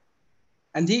APR,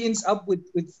 and he ends up with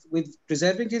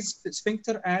preserving his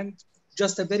sphincter and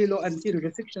just a very low anterior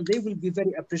resection, they will be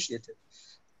very appreciative.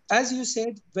 As you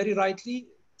said very rightly,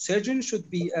 surgeon should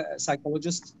be a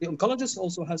psychologist. The oncologist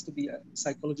also has to be a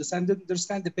psychologist and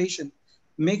understand the patient.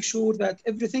 Make sure that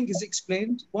everything is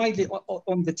explained widely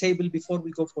on the table before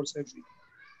we go for surgery.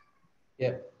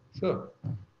 Yeah, sure.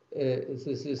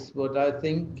 This is what I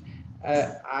think.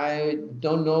 I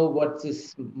don't know what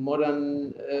this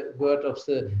modern word of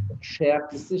the shared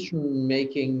decision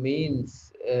making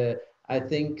means. I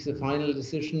think the final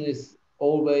decision is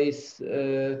always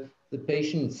the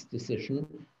patient's decision.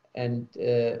 And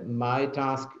my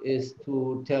task is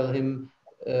to tell him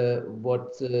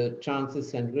what the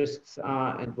chances and risks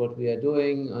are and what we are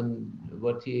doing and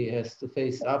what he has to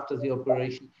face after the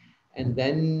operation. And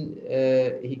then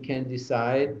he can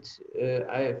decide.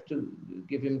 I have to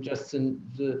give him just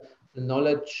the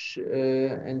knowledge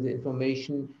and the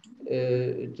information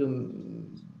to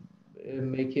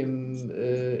make him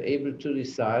able to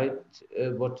decide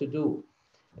what to do.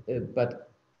 But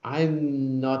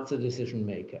I'm not the decision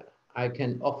maker. I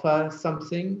can offer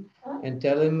something and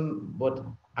tell him what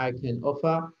I can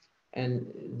offer, and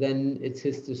then it's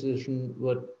his decision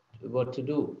what to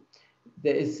do.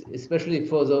 There is, especially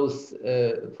for those,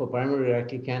 for primary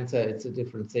rectal cancer, it's a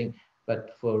different thing.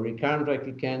 But for recurrent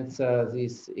rectal cancer,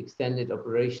 these extended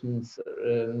operations,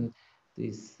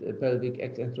 these pelvic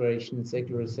exenturations,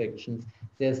 sacral resections,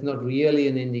 there's not really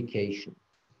an indication.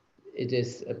 It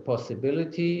is a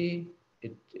possibility,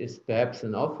 it is perhaps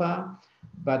an offer,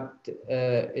 but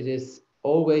it is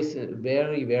always a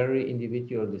very, very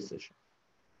individual decision.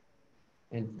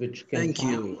 And which can Thank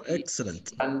you.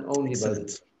 Excellent. Done only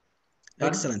Excellent.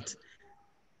 Excellent.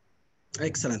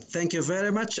 Excellent. Thank you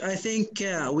very much. I think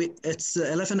it's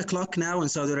 11 o'clock now in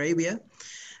Saudi Arabia.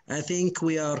 I think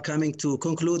we are coming to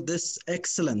conclude this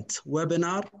excellent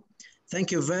webinar.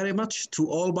 Thank you very much to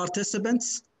all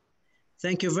participants.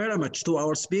 Thank you very much to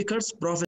our speakers, Prof.